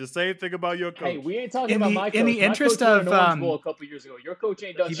 I heard the same thing about your coach. Hey, we ain't talking In about the- my coach. in the My interest coach won an of, Orange Bowl a couple years ago. Your coach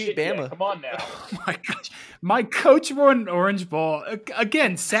ain't done He beat shit yet. Bama. Come on now. Oh my gosh. My coach won an Orange Bowl.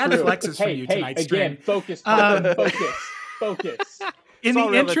 Again, sad True. flexes from you tonight, again, String. focus. In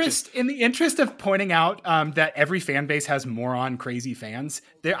all the relative. interest of pointing out that every fan base has moron crazy fans,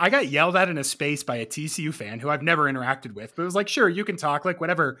 I got yelled at in a space by a TCU fan who I've never interacted with, but it was like, sure, you can talk, like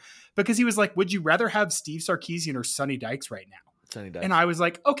whatever, because he was like, would you rather have Steve Sarkisian or Sonny Dykes right now? Sonny Dykes. And I was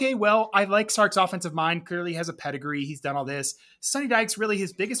like, okay, well, I like Sark's offensive mind. Clearly has a pedigree. He's done all this. Sonny Dykes, really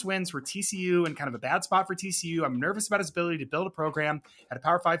his biggest wins were TCU and kind of a bad spot for TCU. I'm nervous about his ability to build a program at a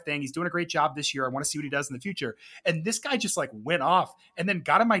Power 5 thing. He's doing a great job this year. I want to see what he does in the future. And this guy just like went off and then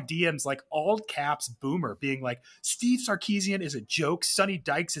got in my DMs like all caps boomer being like, Steve Sarkisian is a joke. Sonny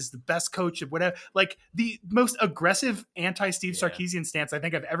Dykes is the best coach of whatever. Like the most aggressive anti-Steve Sarkisian stance I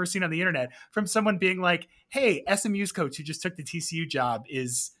think I've ever seen on the internet from someone being like, hey, SMU's coach who just took the TCU job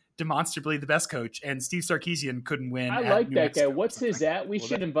is demonstrably the best coach, and Steve Sarkisian couldn't win. I at like New that Mexico. guy. What's his at? We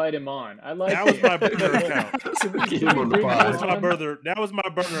should invite him on. I like That was my burner account. Get him on the Bring pod. him That was my burner. That was my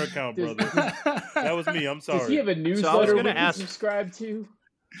burner account, Does- brother. That was me. I'm Does he sorry. have a newsletter we gonna can ask- subscribe to?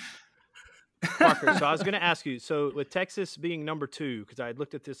 Parker, so I was going to ask you. So with Texas being number 2, because I had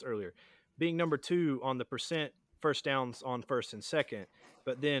looked at this earlier, being number 2 on the percent first downs on first and second,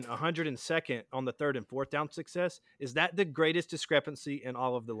 but then 102nd on the third and fourth down success, is that the greatest discrepancy in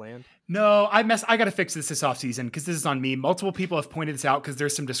all of the land? No, I got to fix this offseason because this is on me. Multiple people have pointed this out because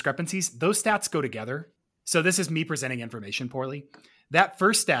there's some discrepancies. Those stats go together. So this is me presenting information poorly. That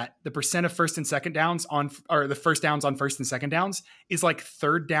first stat, the percent of first and second downs or the first downs on first and second downs is like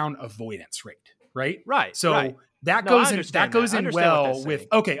third down avoidance rate, right? Right. So right. that No, I goes in. understand That goes that. I in understand what well that's with.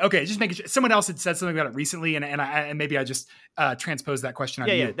 Okay. Just making sure. Someone else had said something about it recently, and maybe I just transposed that question on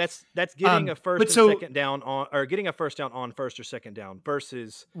you. Yeah. That's getting a first and so- second down on, or getting a first down on first or second down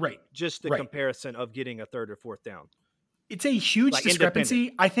versus Right. just the Right. comparison of getting a third or fourth down. It's a huge Like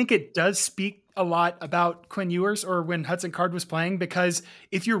discrepancy. I think it does speak a lot about Quinn Ewers or when Hudson Card was playing, because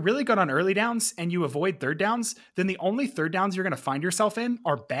if you're really good on early downs and you avoid third downs, then the only third downs you're going to find yourself in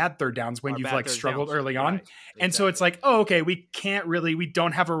are bad third downs when Are you've bad like third struggled downs. early on. Right. And so it's like, oh, okay, we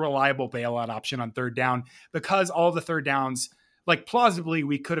don't have a reliable bailout option on third down because all the third downs, like plausibly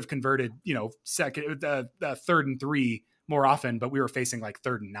we could have converted, third and 3 more often, but we were facing like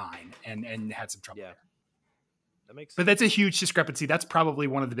third and 9 and had some trouble Yeah. there. That makes But sense. that's a huge discrepancy. That's probably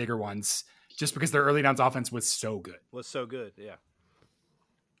one of the bigger ones, just because their early downs offense was so good. Was so good. Yeah.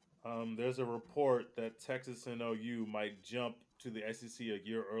 There's a report that Texas and OU might jump to the SEC a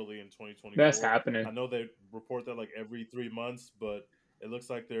year early in 2024. That's happening. I know they report that like every 3 months, but it looks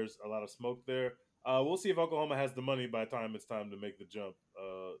like there's a lot of smoke there. We'll see if Oklahoma has the money by the time it's time to make the jump.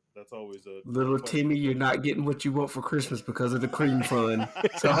 That's always a Little question. Timmy, you're not getting what you want for Christmas because of the cream fund.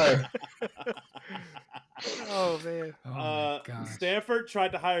 Sorry. Oh man. Oh my gosh. Stanford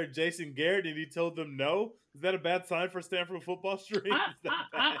tried to hire Jason Garrett and he told them no. Is that a bad sign for Stanford football stream?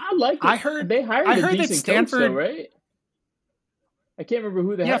 I like it. I heard they hired I a heard that decent Stanford, coach, though, right? I can't remember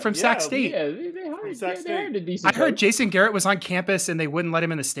who they hired. from Sac State. Yeah, they hired, Sac they State. hired a decent I heard coach. Jason Garrett was on campus and they wouldn't let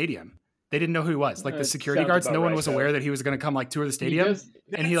him in the stadium. They didn't know who he was. Like the security sounds guards, about no one right, was though. aware that he was going to come like tour the stadium,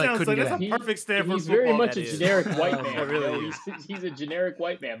 and he like sounds couldn't get that's in. a perfect Stanford He's very football much a team. generic white Oh, man. it really you know? He's a generic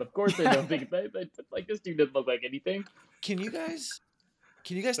white man. Of course, they don't think like this dude doesn't look like anything. Can you guys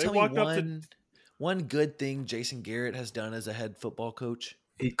They tell me walked up to- one good thing Jason Garrett has done as a head football coach?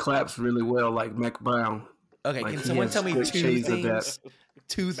 He claps really well like Mac Brown. Okay, Like, can he someone has tell me good two shades of that. things?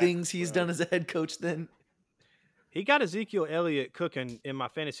 Two things he's done as a head coach then? He got Ezekiel Elliott cooking in my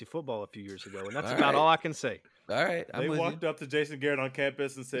fantasy football a few years ago, and that's All about right. all I can say. All right, I'm They with walked you. up to Jason Garrett on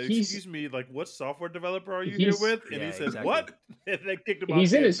campus and said, He's- "Excuse me, like what software developer are you He's- here with?" And Yeah, he said, exactly. "What?" And they kicked him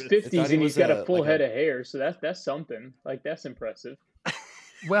He's off in his campus. 50s he and was he's got a a- full like head a- of hair, so that's something. Like that's impressive.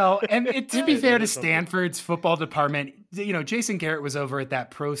 Well, and to be Yeah, fair that to is something. Stanford's football department, Jason Garrett was over at that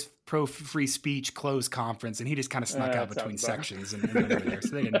pro free speech closed conference, and he just kind of snuck out that between sounds about sections and went over there, so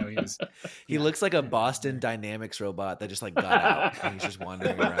they didn't know he was. He looks like a Boston Dynamics robot that just like got out and he's just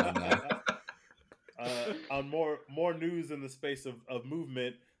wandering around now. On more news in the space of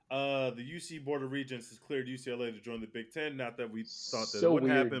movement, the UC Board of Regents has cleared UCLA to join the Big Ten. Not that we thought that So it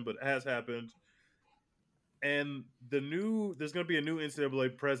wouldn't weird. happen, but it has happened. And there's going to be a new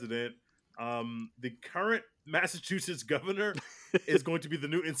NCAA president. The current Massachusetts governor is going to be the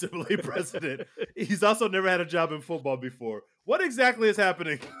new NCAA president. He's also never had a job in football before. What exactly is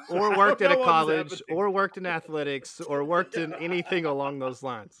happening? Or I worked don't at a know what is college, happening. or worked in athletics, or worked in anything along those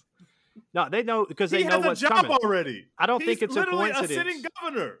lines. No, they know because they He know has a what's job coming. already. I don't He's think it's a literally coincidence. a sitting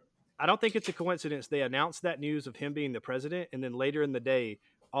governor. I don't think it's a coincidence they announced that news of him being the president, and then later in the day,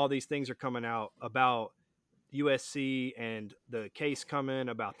 all these things are coming out about USC and the case coming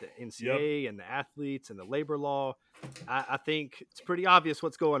about the NCAA and the athletes and the labor law. I think it's pretty obvious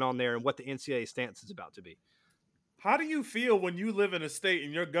what's going on there and what the NCAA stance is about to be. How do you feel when you live in a state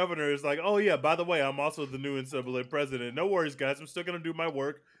and your governor is like, "Oh yeah, by the way, I'm also the new NCAA president. No worries, guys. I'm still going to do my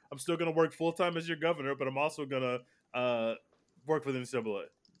work. I'm still going to work full time as your governor, but I'm also going to work for the NCAA."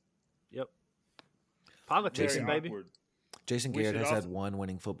 Yep. Politics, Very baby. awkward. Jason We Garrett should has also- had one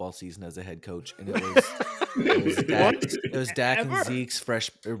winning football season as a head coach, and it was Dak Ever? and Zeke's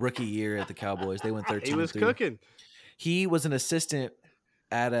rookie year at the Cowboys. They went 13. He was 3. cooking. He was an assistant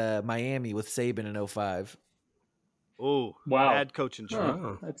at Miami with Saban in 05. Oh, Wow. bad coaching job.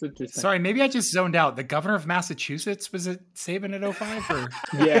 Oh. That's interesting. Sorry, maybe I just zoned out. The governor of Massachusetts, was it Saban at 05? Or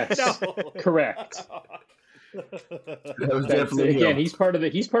Yes, No. correct. That was That's, definitely again, him. he's part of the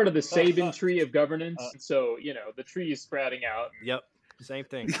Saban tree of governance. So the tree is sprouting out. Yep. Same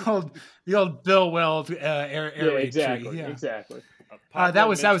thing. the old Bill Weld air Yeah, raid exactly, tree. Yeah. exactly. That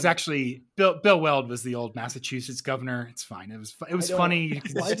was actually Bill Weld was the old Massachusetts governor. It's fine. It was I don't- funny. You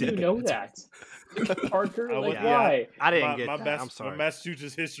can Why do you stick it. know It's that, Parker? I Like, would- why? I didn't my, get my that. Mass- I'm sorry. My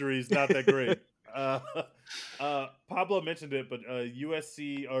Massachusetts history is not that great. Pablo mentioned it, but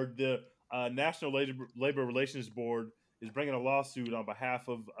USC or the National Labor Relations Board is bringing a lawsuit on behalf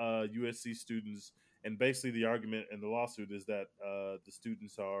of USC students, and basically the argument in the lawsuit is that the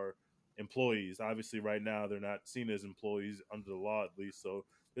students are employees. Obviously, right now they're not seen as employees under the law, at least. So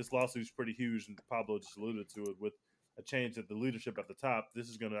this lawsuit is pretty huge, and Pablo just alluded to it with a change at the leadership at the top. This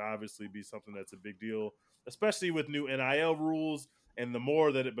is going to obviously be something that's a big deal, especially with new NIL rules. And the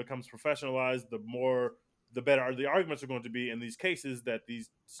more that it becomes professionalized, the better the arguments are going to be in these cases that these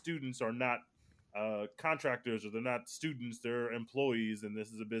students are not contractors, or they're not students, they're employees, and this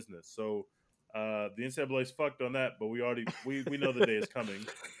is a business. So the NCAA's fucked on that, but we know the day is coming.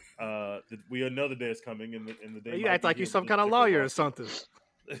 We know the day is coming, and the day. You might act be like here you're some with kind of this particular lawyer or lawsuit. something.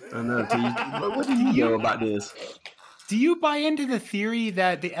 I know. What do you know about this? Do you buy into the theory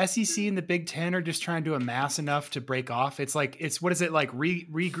that the SEC and the Big Ten are just trying to amass enough to break off? It's like what is it like?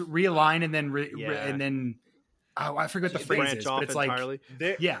 Realign and then and then I forget what the phrase Branch is, off but it's entirely.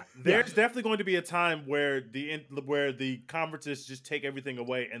 There's definitely going to be a time where the conferences just take everything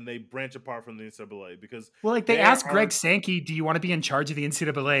away and they branch apart from the NCAA because Well, they there asked are- Greg Sankey, "Do you want to be in charge of the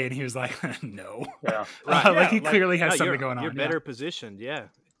NCAA?" And he was like, "No." Yeah. He clearly has something going on. You're better positioned. Yeah.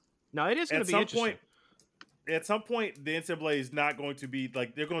 No, it is going to be interesting. At some point, the NCAA is not going to be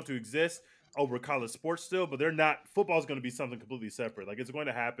like they're going to exist, over college sports still, but they're not. Football's going to be something completely separate. Like it's going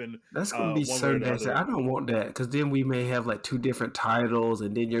to happen. That's gonna be one so way or the nasty. other. I don't want that because then we may have like 2 different titles,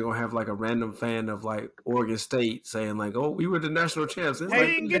 and then you're gonna have like a random fan of like Oregon State saying like, "Oh, we were the national champs." It's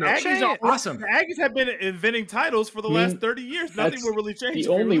Hey, like, the Aggies are awesome. The Aggies have been inventing titles for the last 30 years. Nothing will really change.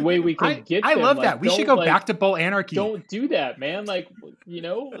 The only way we can get I them. love like, that. We should go back to bowl anarchy. Don't do that, man. Like,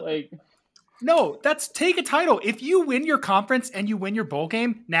 like. No, that's take a title. If you win your conference and you win your bowl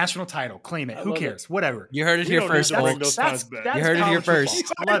game, national title, claim it. Who cares? Whatever. You heard it here first, folks. That's you heard it here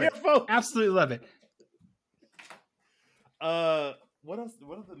first. Love it. Absolutely love it. What else?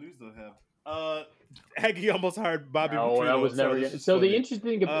 What other news do I have? Aggie almost hired Bobby. No, that was never. So the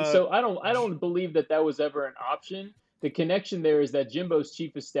interesting thing. So I don't believe that was ever an option. The connection there is that Jimbo's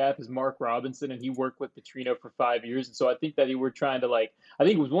chief of staff is Mark Robinson, and he worked with Petrino for 5 years. And so I think that he were trying to I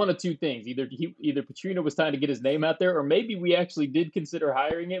think it was one of two things. Either Petrino was trying to get his name out there, or maybe we actually did consider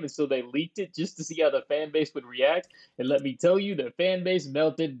hiring him, and so they leaked it just to see how the fan base would react. And let me tell you, the fan base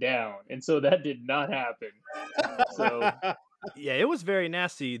melted down, and so that did not happen. So. Yeah, it was very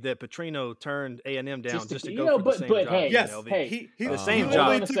nasty that Petrino turned A&M down just to go for but, the same but job. Hey, yes, hey, the same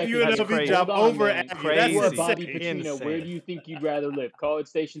job. He took UNLV job over Aggie. Crazy. That's Bobby Petrino. Insane. Where do you think you'd rather live, College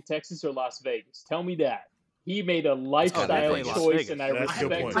Station, Texas, or Las Vegas? Tell me that. He made a lifestyle choice, and I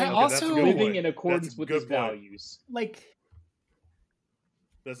respect him. I also living in accordance with his values. That's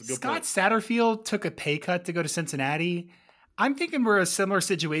a good Scott point. Satterfield took a pay cut to go to Cincinnati. I'm thinking we're a similar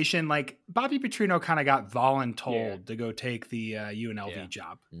situation. Like Bobby Petrino kind of got voluntold to go take the UNLV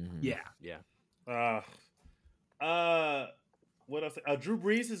job. Mm-hmm. Yeah. What else? Drew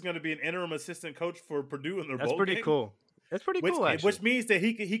Brees is going to be an interim assistant coach for Purdue in their bowl That's pretty game. cool. That's pretty cool, actually. Which means that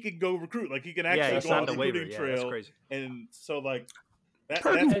he could go recruit. Like he can actually go on the recruiting trail. That's crazy. And so like that's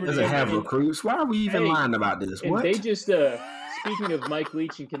Purdue doesn't have recruits. Why are we even lying about this? And What? they just speaking of Mike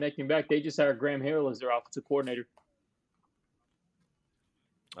Leach and connecting back, they just hired Graham Harrell as their offensive coordinator.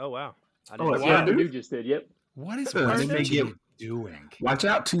 Oh wow! Purdue just did. Yep. What is Purdue doing? Watch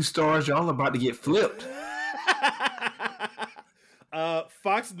out, 2 stars! Y'all about to get flipped.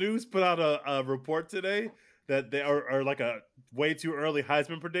 Fox News put out a report today that they are like a way too early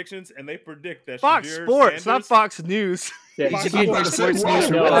Heisman predictions, and they predict that Fox Shadir Sports, Sanders, not Fox News. That is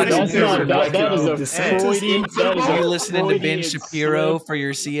You're listening to Ben Shapiro for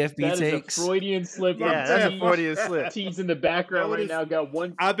your CFB takes. A Freudian slip. Yeah, that's a Freudian slip. T's in the background right now. Got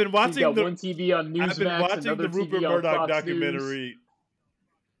one. I've been watching one TV on Newsmax. I've been watching the Rupert Murdoch documentary. News.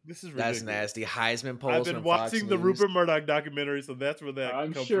 This is ridiculous. That's nasty. Heisman polls. I've been watching the Rupert Murdoch documentary, so that's where that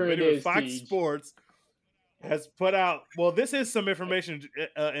comes from. Anyway, Fox Sports has put out. Well, this is some information,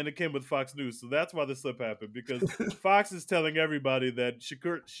 and akin with Fox News, so that's why the slip happened. Because Fox is telling everybody that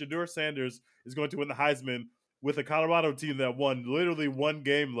Shadur Sanders is going to win the Heisman with a Colorado team that won literally one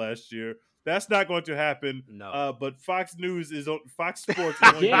game last year. That's not going to happen. No. But Fox Sports is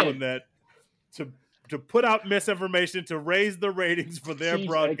only doing that to put out misinformation, to raise the ratings for their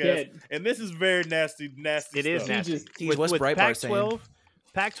broadcast. And this is very nasty It stuff. is nasty. With Pac-12,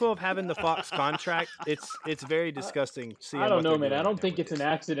 Pac-12 having the Fox contract, it's very disgusting. I don't know, man. I don't think it's an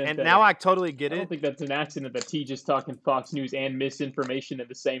accident. And now I totally get it. I don't think that's an accident that T just talking Fox News and misinformation in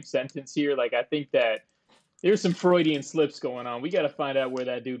the same sentence here. Like, I think that there's some Freudian slips going on. We got to find out where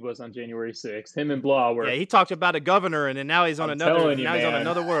that dude was on January 6th. Him and Blah were. Yeah, he talked about a governor, and then now he's on another. He's on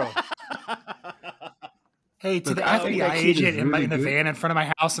another world. Hey, to the FBI agent in the van in front of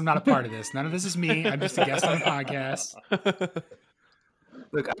my house, I'm not a part of this. None of this is me. I'm just a guest on the podcast.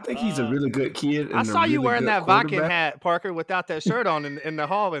 Look, I think he's a really good kid. I saw you wearing that Vakin hat, Parker, without that shirt on in the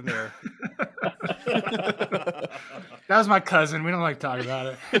hall in there. That was my cousin. We don't like to talk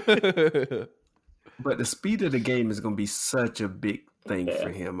about it. But the speed of the game is going to be such a big thing for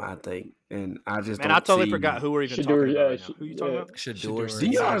him, I think. And I just I totally forgot who we're even talking about right now. Who are you talking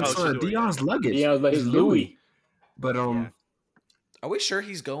about? Dion's luggage. Dion's Louis. But are we sure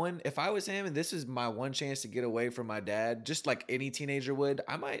he's going? If I was him and this is my one chance to get away from my dad, just like any teenager would,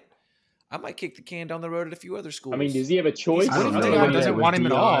 I might kick the can down the road at a few other schools. I mean, does he have a choice? What if Dion doesn't want him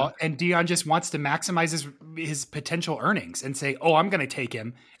at all, and Dion just wants to maximize his potential earnings and say, "Oh, I'm going to take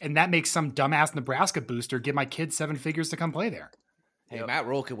him," and that makes some dumbass Nebraska booster give my kid 7 figures to come play there? Hey, Matt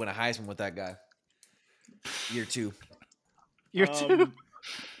Rule could win a Heisman with that guy. Year 2. Year 2.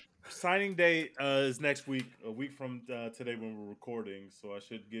 Signing day is next week, a week from today when we're recording. So I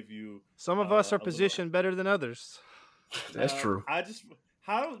should give you. Some of us are positioned better than others. That's true.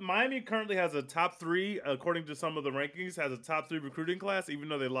 Miami currently has a top 3, according to some of the rankings, has a top 3 recruiting class, even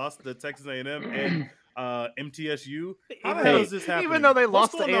though they lost to Texas A&M and MTSU. How the hell is this happening? Even though they What's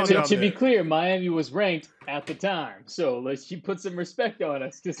lost to going on A&M. down To be there? clear, Miami was ranked at the time, so let's put some respect on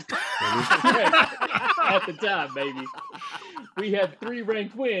us because at the time, baby, we had 3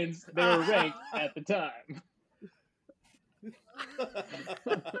 ranked wins. They were ranked at the time.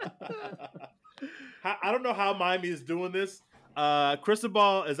 I don't know how Miami is doing this.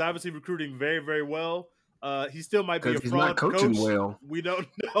 Cristobal is obviously recruiting very, very well. He still might be a Because he's not fraud coaching coach. well. We don't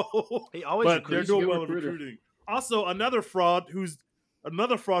know. He always But they're recruits. doing Good well in recruiter. recruiting. Also, another fraud who's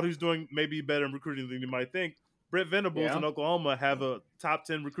doing maybe better in recruiting than you might think. Brett Venables Yeah. in Oklahoma have a top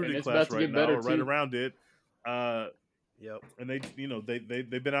 10 recruiting it's class about to right get now, better, or right too. around it. Yep. And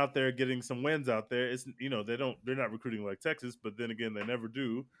they've been out there getting some wins out there. It's they're not recruiting like Texas, but then again they never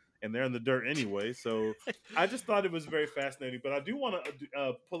do, and they're in the dirt anyway. So I just thought it was very fascinating. But I do want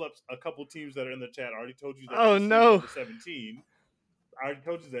to pull up a couple teams that are in the chat. I already told you that. Oh, TCU is no. number 17. I already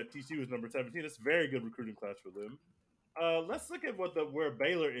told you that TCU is number 17. It's a very good recruiting class for them. Let's look at where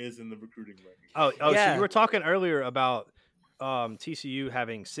Baylor is in the recruiting ranking. Oh, Yeah. so you were talking earlier about TCU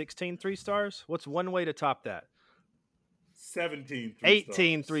having 16 3-stars. What's one way to top that? 17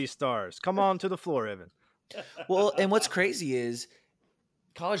 18 3 3-stars. Come on to the floor, Evan. Well, and what's crazy is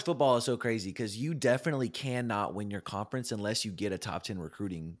college football is so crazy because you definitely cannot win your conference unless you get a top 10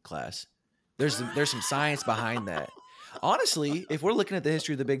 recruiting class. There's some science behind that. Honestly, if we're looking at the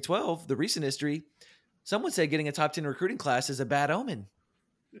history of the Big 12, the recent history, someone said getting a top 10 recruiting class is a bad omen.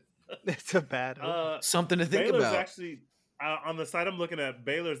 It's a bad. Something to think Baylor's about. actually on the site I'm looking at.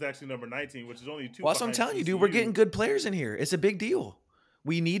 Baylor's actually number 19, which is only 2. Well, that's what I'm telling you, dude. We're getting good players in here. It's a big deal.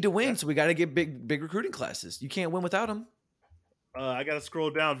 We need to win, so we got to get big recruiting classes. You can't win without them. I got to scroll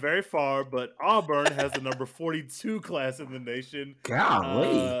down very far, but Auburn has the number 42 class in the nation.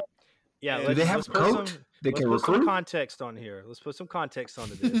 Golly. Yeah, Do let's, they have let's a put coach some, that let's can put some recruit? context on here. Let's put some context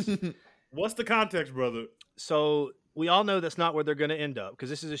onto this. What's the context, brother? So we all know that's not where they're going to end up because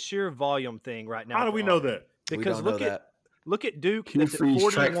this is a sheer volume thing right now. How do for we know Auburn. that? Because we don't know that. look at Duke. Hugh That's at Freeze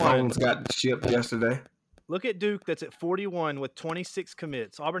track 41. phones got shipped yesterday. Look at Duke. That's at 41 with 26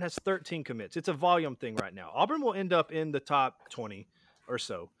 commits. Auburn has 13 commits. It's a volume thing right now. Auburn will end up in the top 20 or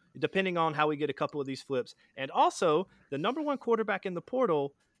so, depending on how we get a couple of these flips. And also, the number 1 quarterback in the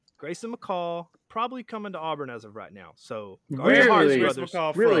portal, Grayson McCall, probably coming to Auburn as of right now. So, guard your hearts, Really?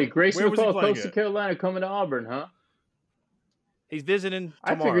 brothers. Really, Grayson Where was he McCall, playing Coastal at? Carolina, coming to Auburn, huh? He's visiting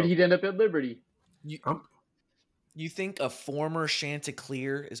I tomorrow. figured he'd end up at Liberty. You think a former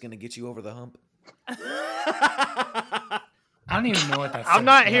Chanticleer is going to get you over the hump? I don't even know what that's. I'm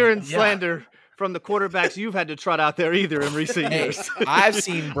not hearing slander from the quarterbacks you've had to trot out there either in recent Hey, years. I've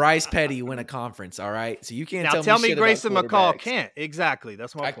seen Bryce Petty win a conference. All right, so you can't Now tell tell me me shit Grayson about McCall quarterbacks. can't. Exactly.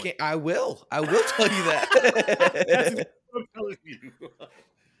 That's my I point. can't. I will tell you that. That's what I'm telling you.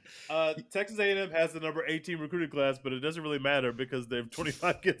 Texas A&M has the number 18 recruiting class, but it doesn't really matter because they have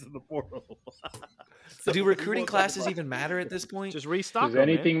 25 kids in the portal. So Do we recruiting won't talk classes about even matter at this point? Just restock Does them,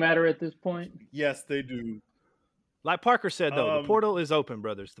 anything man. matter at this point? Yes, they do. Like Parker said, though, the Um, portal is open,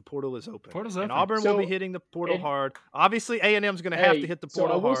 brothers. The portal is open. Portal's And open. Auburn will So- be hitting the portal and- hard. Obviously, A&M's going to have to hit the so I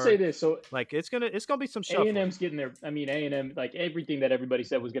portal will hard. say this. So Like it's gonna be some shuffling. A&M's getting there. I mean, A&M, like everything that everybody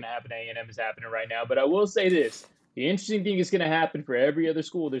said was going to happen, A&M is happening right now. But I will say this. The interesting thing is going to happen for every other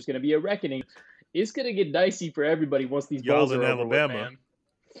school. There's going to be a reckoning. It's going to get dicey for everybody once these Y'all bowls in are over with, Alabama. man.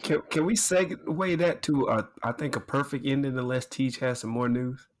 Can we segue that to, I think, a perfect ending unless Teach has some more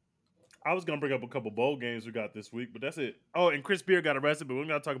news? I was going to bring up a couple bowl games we got this week, but that's it. Oh, and Chris Beard got arrested, but we're not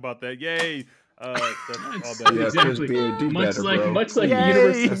going to talk about that. Yay. That's all Yeah, bad. Chris Beard, do Much better, like bro. the Yay!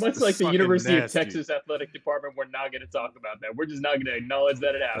 University, That's much like the fucking University nasty. of Texas athletic department, we're not going to talk about that. We're just not going to acknowledge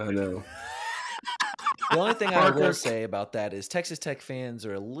that it I happened. know. The only thing I Parker. will say about that is Texas Tech fans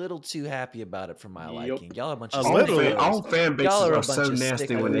are a little too happy about it for my Yup. liking. Y'all are a bunch A of All little. stickers. fan bases Y'all are a are so bunch of nasty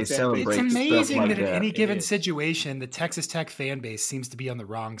stickers. when they It's celebrate It's stuff amazing like that in any It given is. situation, the Texas Tech fan base seems to be on the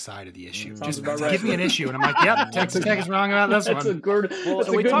wrong side of the issue. Sounds Just about right. give me an issue, and I'm like, yep, Texas Tech is wrong about this That's a one. good, Well, that's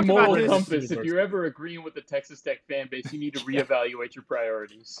we a good talked about moral this- compass. If you're ever agreeing with the Texas Tech fan base, you need to reevaluate your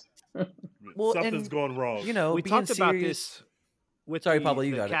priorities. Well, Something's and, going wrong. You know, we being talked about serious- this with Sorry, the, Pablo,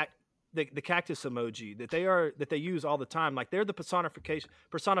 you the got it. The cactus emoji that they use all the time. Like they're the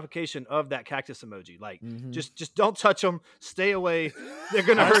personification of that cactus emoji. Like Mhm. just don't touch them. Stay away. They're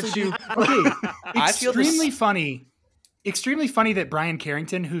gonna hurt you. Okay, I feel this- extremely funny. Extremely funny that Brian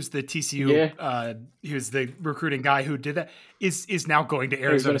Carrington, who's the TCU, who's the recruiting guy who did that, is now going to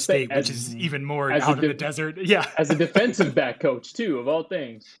Arizona State, which is even more as out a in the div- desert. Yeah, As a defensive back coach, too, of all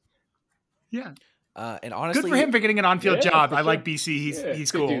things. yeah. And honestly, good for him for getting an on-field Yeah, job. for I sure. like BC. Yeah,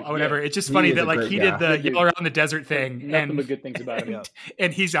 He's good cool dude, or whatever. yeah. It's just He funny is that a like great he guy. did the Good dude. yell around the desert thing, Nothing but good things about him. Yeah.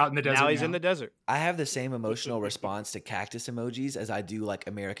 and he's out in the desert Now he's in the desert. I have the same emotional response to cactus emojis as I do like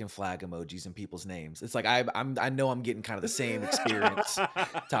American flag emojis in people's names. It's like I know I'm getting kind of the same experience,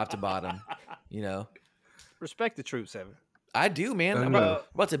 top to bottom. You know, Respect the troops, Evan. I do, man. I I'm know.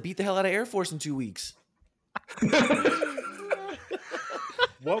 about to beat the hell out of Air Force in 2 weeks.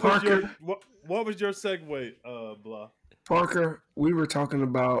 What was your segue, Blah? Parker, we were talking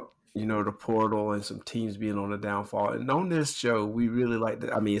about, the portal and some teams being on the downfall. And on this show, we really like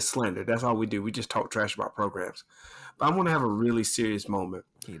that. I mean, it's slander. That's all we do. We just talk trash about programs. But I want to have a really serious moment.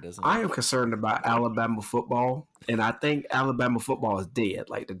 He doesn't. I am concerned about Alabama football, and I think Alabama football is dead.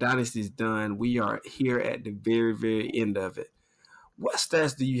 Like, the dynasty's done. We are here at the very, very end of it. What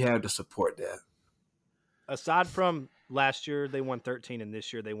stats do you have to support that? Aside from last year, they won 13, and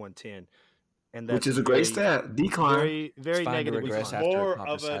this year they won 10. And that's Which is a great stat. Decline. Very, very It's fine to negative. regress decline. after More a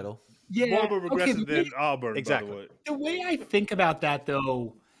conference of a- title. More of a regression okay, than Auburn, Exactly. by the way. the way I think about that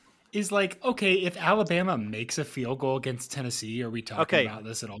though is like, okay, if Alabama makes a field goal against Tennessee, are we talking Okay. about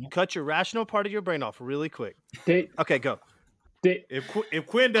this at all? Cut your rational part of your brain off really quick. They, Okay, go. they, If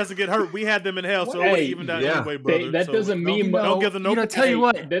Quinn doesn't get hurt, we had them in hell, so Hey, it's even down yeah. anyway, brother. that So doesn't mean don't much. give them no. Tell you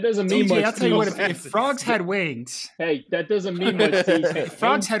what, that doesn't mean TJ, much. I'll tell you what, Teach. if frogs had wings, Hey, that doesn't mean much. Teach. Hey, if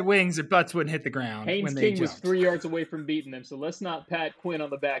frogs had wings, their butts wouldn't hit the ground Haynes when they King was jumped. 3 yards away from beating them, so let's not pat Quinn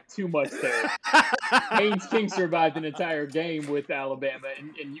on the back too much there. Haynes King survived an entire game with Alabama,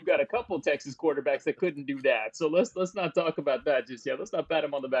 and you got a couple Texas quarterbacks that couldn't do that. So let's not talk about that just yet. Let's not pat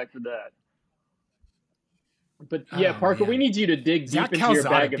him on the back for that. But yeah, Oh, Parker, man. we need you to dig Zach deep into your Calzada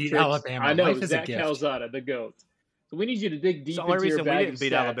bag of beat tricks. Alabama. I know, Life is a Zach gift. Calzada, the GOAT. So we need you to dig It's deep the only into your reason we bag didn't of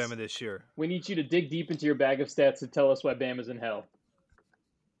beat stats. Alabama this year. We need you to dig deep into your bag of stats to tell us why Bama's in hell.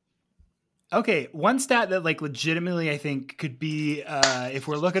 Okay, one stat that like legitimately I think could be if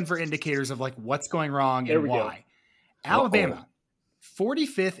we're looking for indicators of like what's going wrong There and we go. why. Alabama,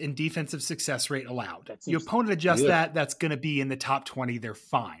 45th in defensive success rate allowed. That You seems opponent adjust good. that's going to be in the top 20. They're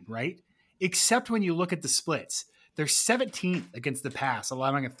fine, right? Except when you look at the splits. They're 17th against the pass,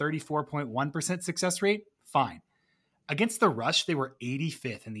 allowing a 34.1% success rate. Fine. Against the rush, they were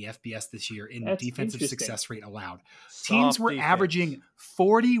 85th in the FBS this year in That's defensive interesting. success rate allowed. Teams Soft were defense. averaging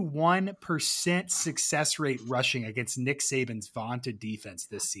 41% success rate rushing against Nick Saban's vaunted defense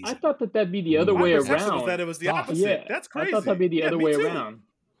this I season. thought that'd be the other My way perception was around. that it was the Stop. opposite. Yeah, That's crazy. I thought that'd be the Yeah, other me way too. around.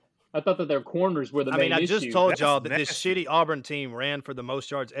 I thought that their corners were the I main mean, I issue. just told That's y'all that this nasty. shitty Auburn team ran for the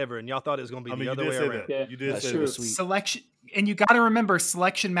most yards ever, and y'all thought it was going to be I mean, the you other did way say around. that. Yeah, You did that's say true. that. Sweet. Selection, and you got to remember,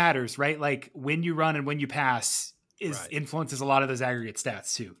 selection matters, right? Like when you run and when you pass Right. influences a lot of those aggregate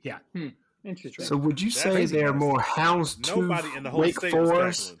stats too. Yeah. Interesting. So would you That's say crazy they're nasty. more houndstooth Nobody in the whole Wake state was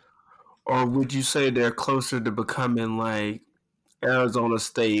Forest, tackling. or would you say they're closer to becoming like Arizona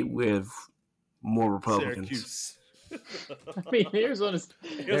State with more Republicans? Syracuse. I mean, Arizona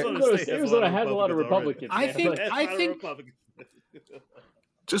State has a lot of Republicans. I man. think- Like, That's I not a think- Republican.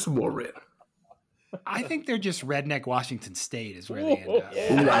 Just more red. I think they're just redneck Washington State is where they end up.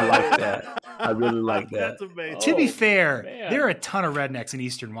 Ooh, I like that. I really like that. That's amazing. To be Oh, fair, man. there are a ton of rednecks in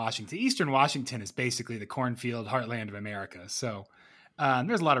Eastern Washington. Eastern Washington is basically the cornfield heartland of America. So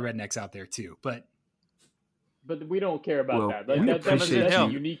there's a lot of rednecks out there too. But but we don't care about Well, that. Like, we that's appreciate a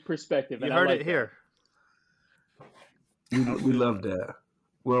you. unique perspective. You and I heard like it that. here. We love that.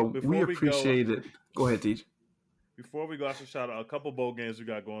 Well, Before we we go- appreciate it. Go ahead, Teach. Before we go, I should shout out a couple bowl games we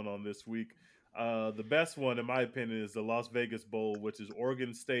got going on this week. The best one, in my opinion, is the Las Vegas Bowl, which is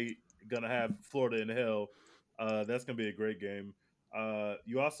Oregon State gonna have Florida in hell. That's gonna be a great game.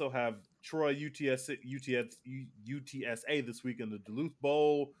 You also have Troy UTSA this week in the Duluth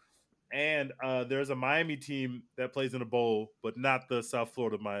Bowl, and there's a Miami team that plays in a bowl, but not the South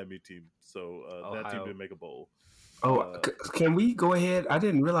Florida Miami team. So that team Ohio. didn't make a bowl. Oh, can we go ahead? I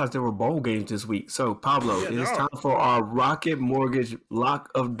didn't realize there were bowl games this week. So, Pablo, Yeah, it there is are. time for our Rocket Mortgage Lock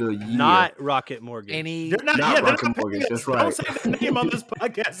of the Year. Not Rocket Mortgage. Any They're not, Not yeah, they're Rocket not paying Mortgage, us. that's right. Don't say the name on this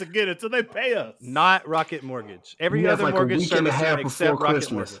podcast again until they pay us. Not Rocket Mortgage. Every We have other like a mortgage week and a service half except before Rocket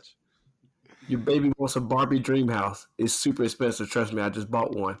Christmas. Mortgage. Your baby wants a Barbie dream house. It's super expensive. Trust me, I just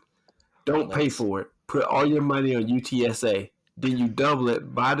bought one. Don't pay for it. Put all your money on UTSA. Then you double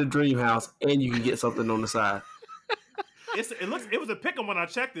it, buy the dream house, and you can get something on the side. It was a pick'em when I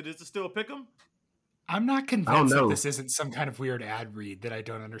checked it. Is it still a pick'em? I'm not I don't convinced that know. this isn't some kind of weird ad read that I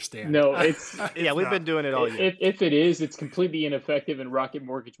don't understand. No, it's Yeah, we've been doing it all year. if it is, it's completely ineffective, and Rocket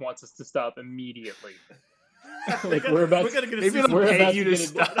Mortgage wants us to stop immediately. Like we're about We're gonna get a maybe cease they'll and pay about you to to get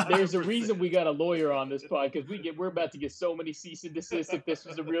stop. there's a reason we got a lawyer on this pod because we're about to get so many cease and desist if this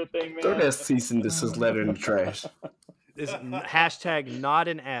was a real thing, Throw man. that cease and desist letter in the trash. Is hashtag not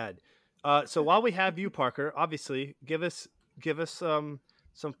an ad. So while we have you, Parker, obviously give us some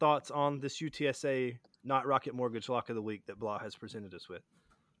thoughts on this UTSA not Rocket Mortgage Lock of the Week that Blah has presented us with.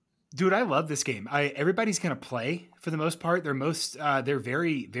 Dude, I love this game. Everybody's gonna play for the most part. They're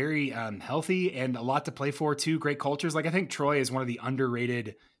very, very healthy and a lot to play for too. Great cultures. Like I think Troy is one of the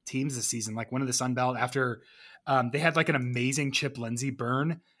underrated teams this season. Like one of the Sun Belt after they had like an amazing Chip Lindsey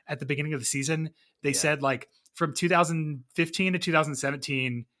burn at the beginning of the season. They said like from 2015 to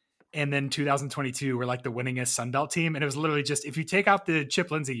 2017 and then 2022 we're like the winningest Sun Belt team. And it was literally just if you take out the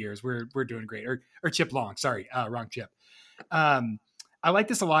Chip Lindsey years, we're doing great. Or Chip Long, sorry, wrong Chip. I like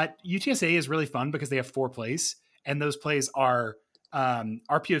this a lot. UTSA is really fun because they have 4 plays, and those plays are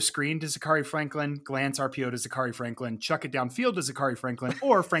RPO screen to Zachary Franklin, glance RPO to Zachary Franklin, chuck it downfield to Zachary Franklin,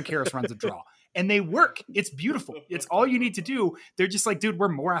 or Frank Harris runs a draw. And they work. It's beautiful. It's all you need to do. They're just like, dude, we're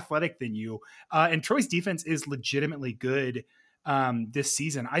more athletic than you. And Troy's defense is legitimately good this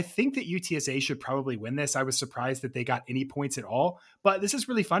season. I think that UTSA should probably win this. I was surprised that they got any points at all, but this is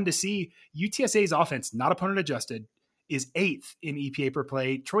really fun to see. UTSA's offense, not opponent adjusted, is 8th in EPA per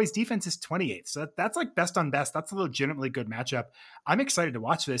play. Troy's defense is 28th. So that's like best on best. That's a legitimately good matchup. I'm excited to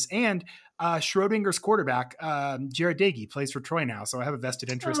watch this. And Schrodinger's quarterback, Jared Dagey, plays for Troy now. So I have a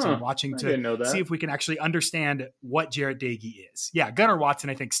vested interest in watching to see if we can actually understand what Jared Dagey is. Yeah, Gunnar Watson,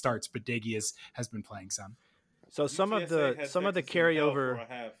 I think, starts, but Dagey has been playing some. So some of the carryover,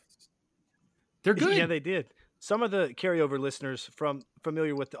 they're good. Yeah, they did. Some of the carryover listeners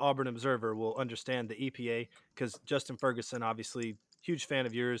familiar with the Auburn Observer will understand the EPA because Justin Ferguson, obviously, huge fan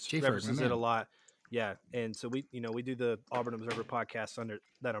of yours, references it a lot. Yeah, and so we do the Auburn Observer podcast under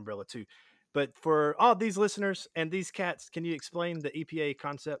that umbrella too. But for all these listeners and these cats, can you explain the EPA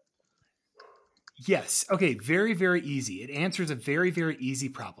concept? Yes. Okay. Very, very easy. It answers a very, very easy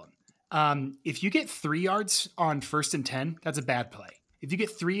problem. If you get 3 yards on 1st and 10, that's a bad play. If you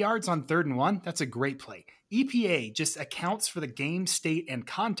get 3 yards on 3rd and 1, that's a great play. EPA just accounts for the game state and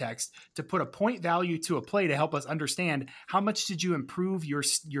context to put a point value to a play to help us understand how much did you improve your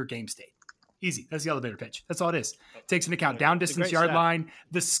game state. Easy. That's the elevator pitch. That's all it is. It takes into account down distance, yard line,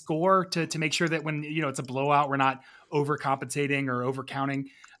 the score to make sure that when it's a blowout, we're not overcompensating or overcounting.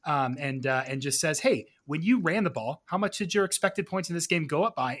 And just says, hey, when you ran the ball, how much did your expected points in this game go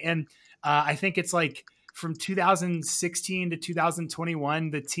up by? And I think it's like from 2016 to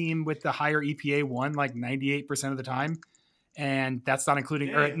 2021, the team with the higher EPA won like 98% of the time. And that's not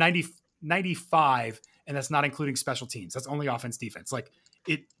including, or 95, and that's not including special teams. That's only offense, defense. Like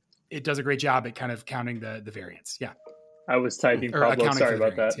it does a great job at kind of counting the variance. Yeah. I was typing Pablo. Sorry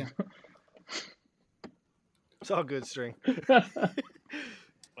about that. Yeah. It's all good, String. That's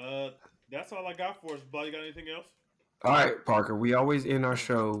all I got for us. Blah, you got anything else? All right, Parker. We always end our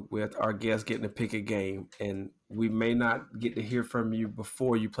show with our guests getting to pick a game, and we may not get to hear from you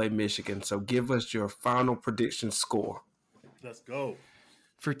before you play Michigan. So give us your final prediction score. Let's go.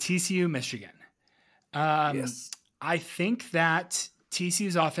 For TCU, Michigan. Yes. I think that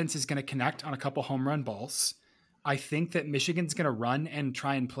TCU's offense is going to connect on a couple home run balls. I think that Michigan's going to run and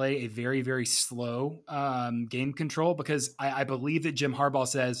try and play a very, very slow game control because I believe that Jim Harbaugh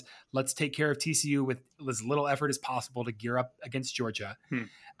says, let's take care of TCU with as little effort as possible to gear up against Georgia.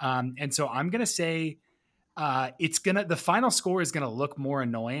 And so I'm going to say the final score is going to look more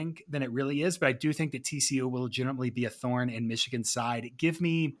annoying than it really is, but I do think that TCU will legitimately be a thorn in Michigan's side. Give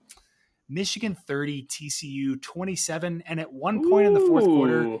me Michigan 30, TCU 27. And at one point in the fourth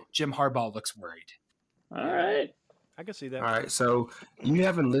quarter, Jim Harbaugh looks worried. All right. I can see that. All right. So you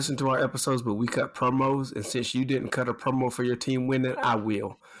haven't listened to our episodes, but we cut promos. And since you didn't cut a promo for your team winning, I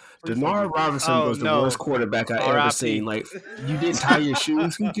will. Denard Robinson was the worst quarterback I ever seen. Like, you didn't tie your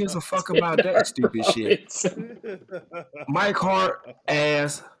shoes. Who gives a fuck about that stupid shit? Mike Hart,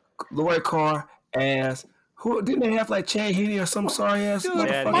 ass. Lloyd Carr, ass. Who didn't they have like Chad Henne or some sorry ass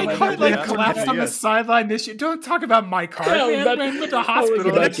motherfucker? Mike Hart collapsed on the sideline this year. Don't talk about Mike Hart. Man went to the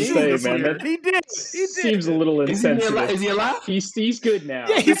hospital. He did. Seems a little insensitive. Is he alive? He's good now.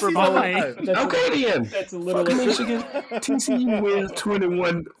 Yeah, he's fine. Okay then. That's a little Michigan. TCU wins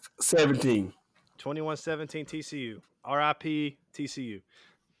 21-17. 21-17 TCU. RIP TCU.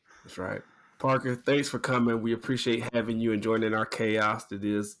 That's right. Parker, thanks for coming. We appreciate having you and joining our chaos that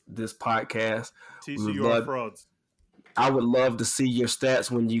is this podcast. TCU Horned Frauds. I would love to see your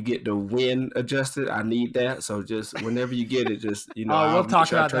stats when you get the win adjusted. I need that. So just whenever you get it, just we'll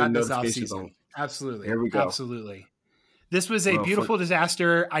talk about that this offseason. Absolutely. Here we go. Absolutely. This was a Well, beautiful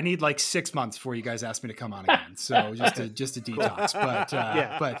disaster. I need like 6 months before you guys ask me to come on again. So just a detox. But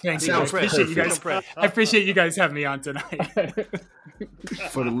but thank you. I Sounds appreciate you guys. perfect. I appreciate you guys having me on tonight.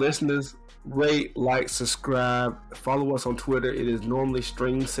 For the listeners, rate, like, subscribe, follow us on Twitter. It is normally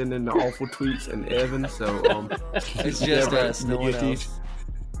String sending the awful tweets and Evan. So It's just us, no one else.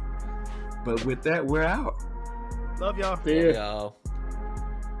 But with that, we're out. Love y'all. See ya. Y'all.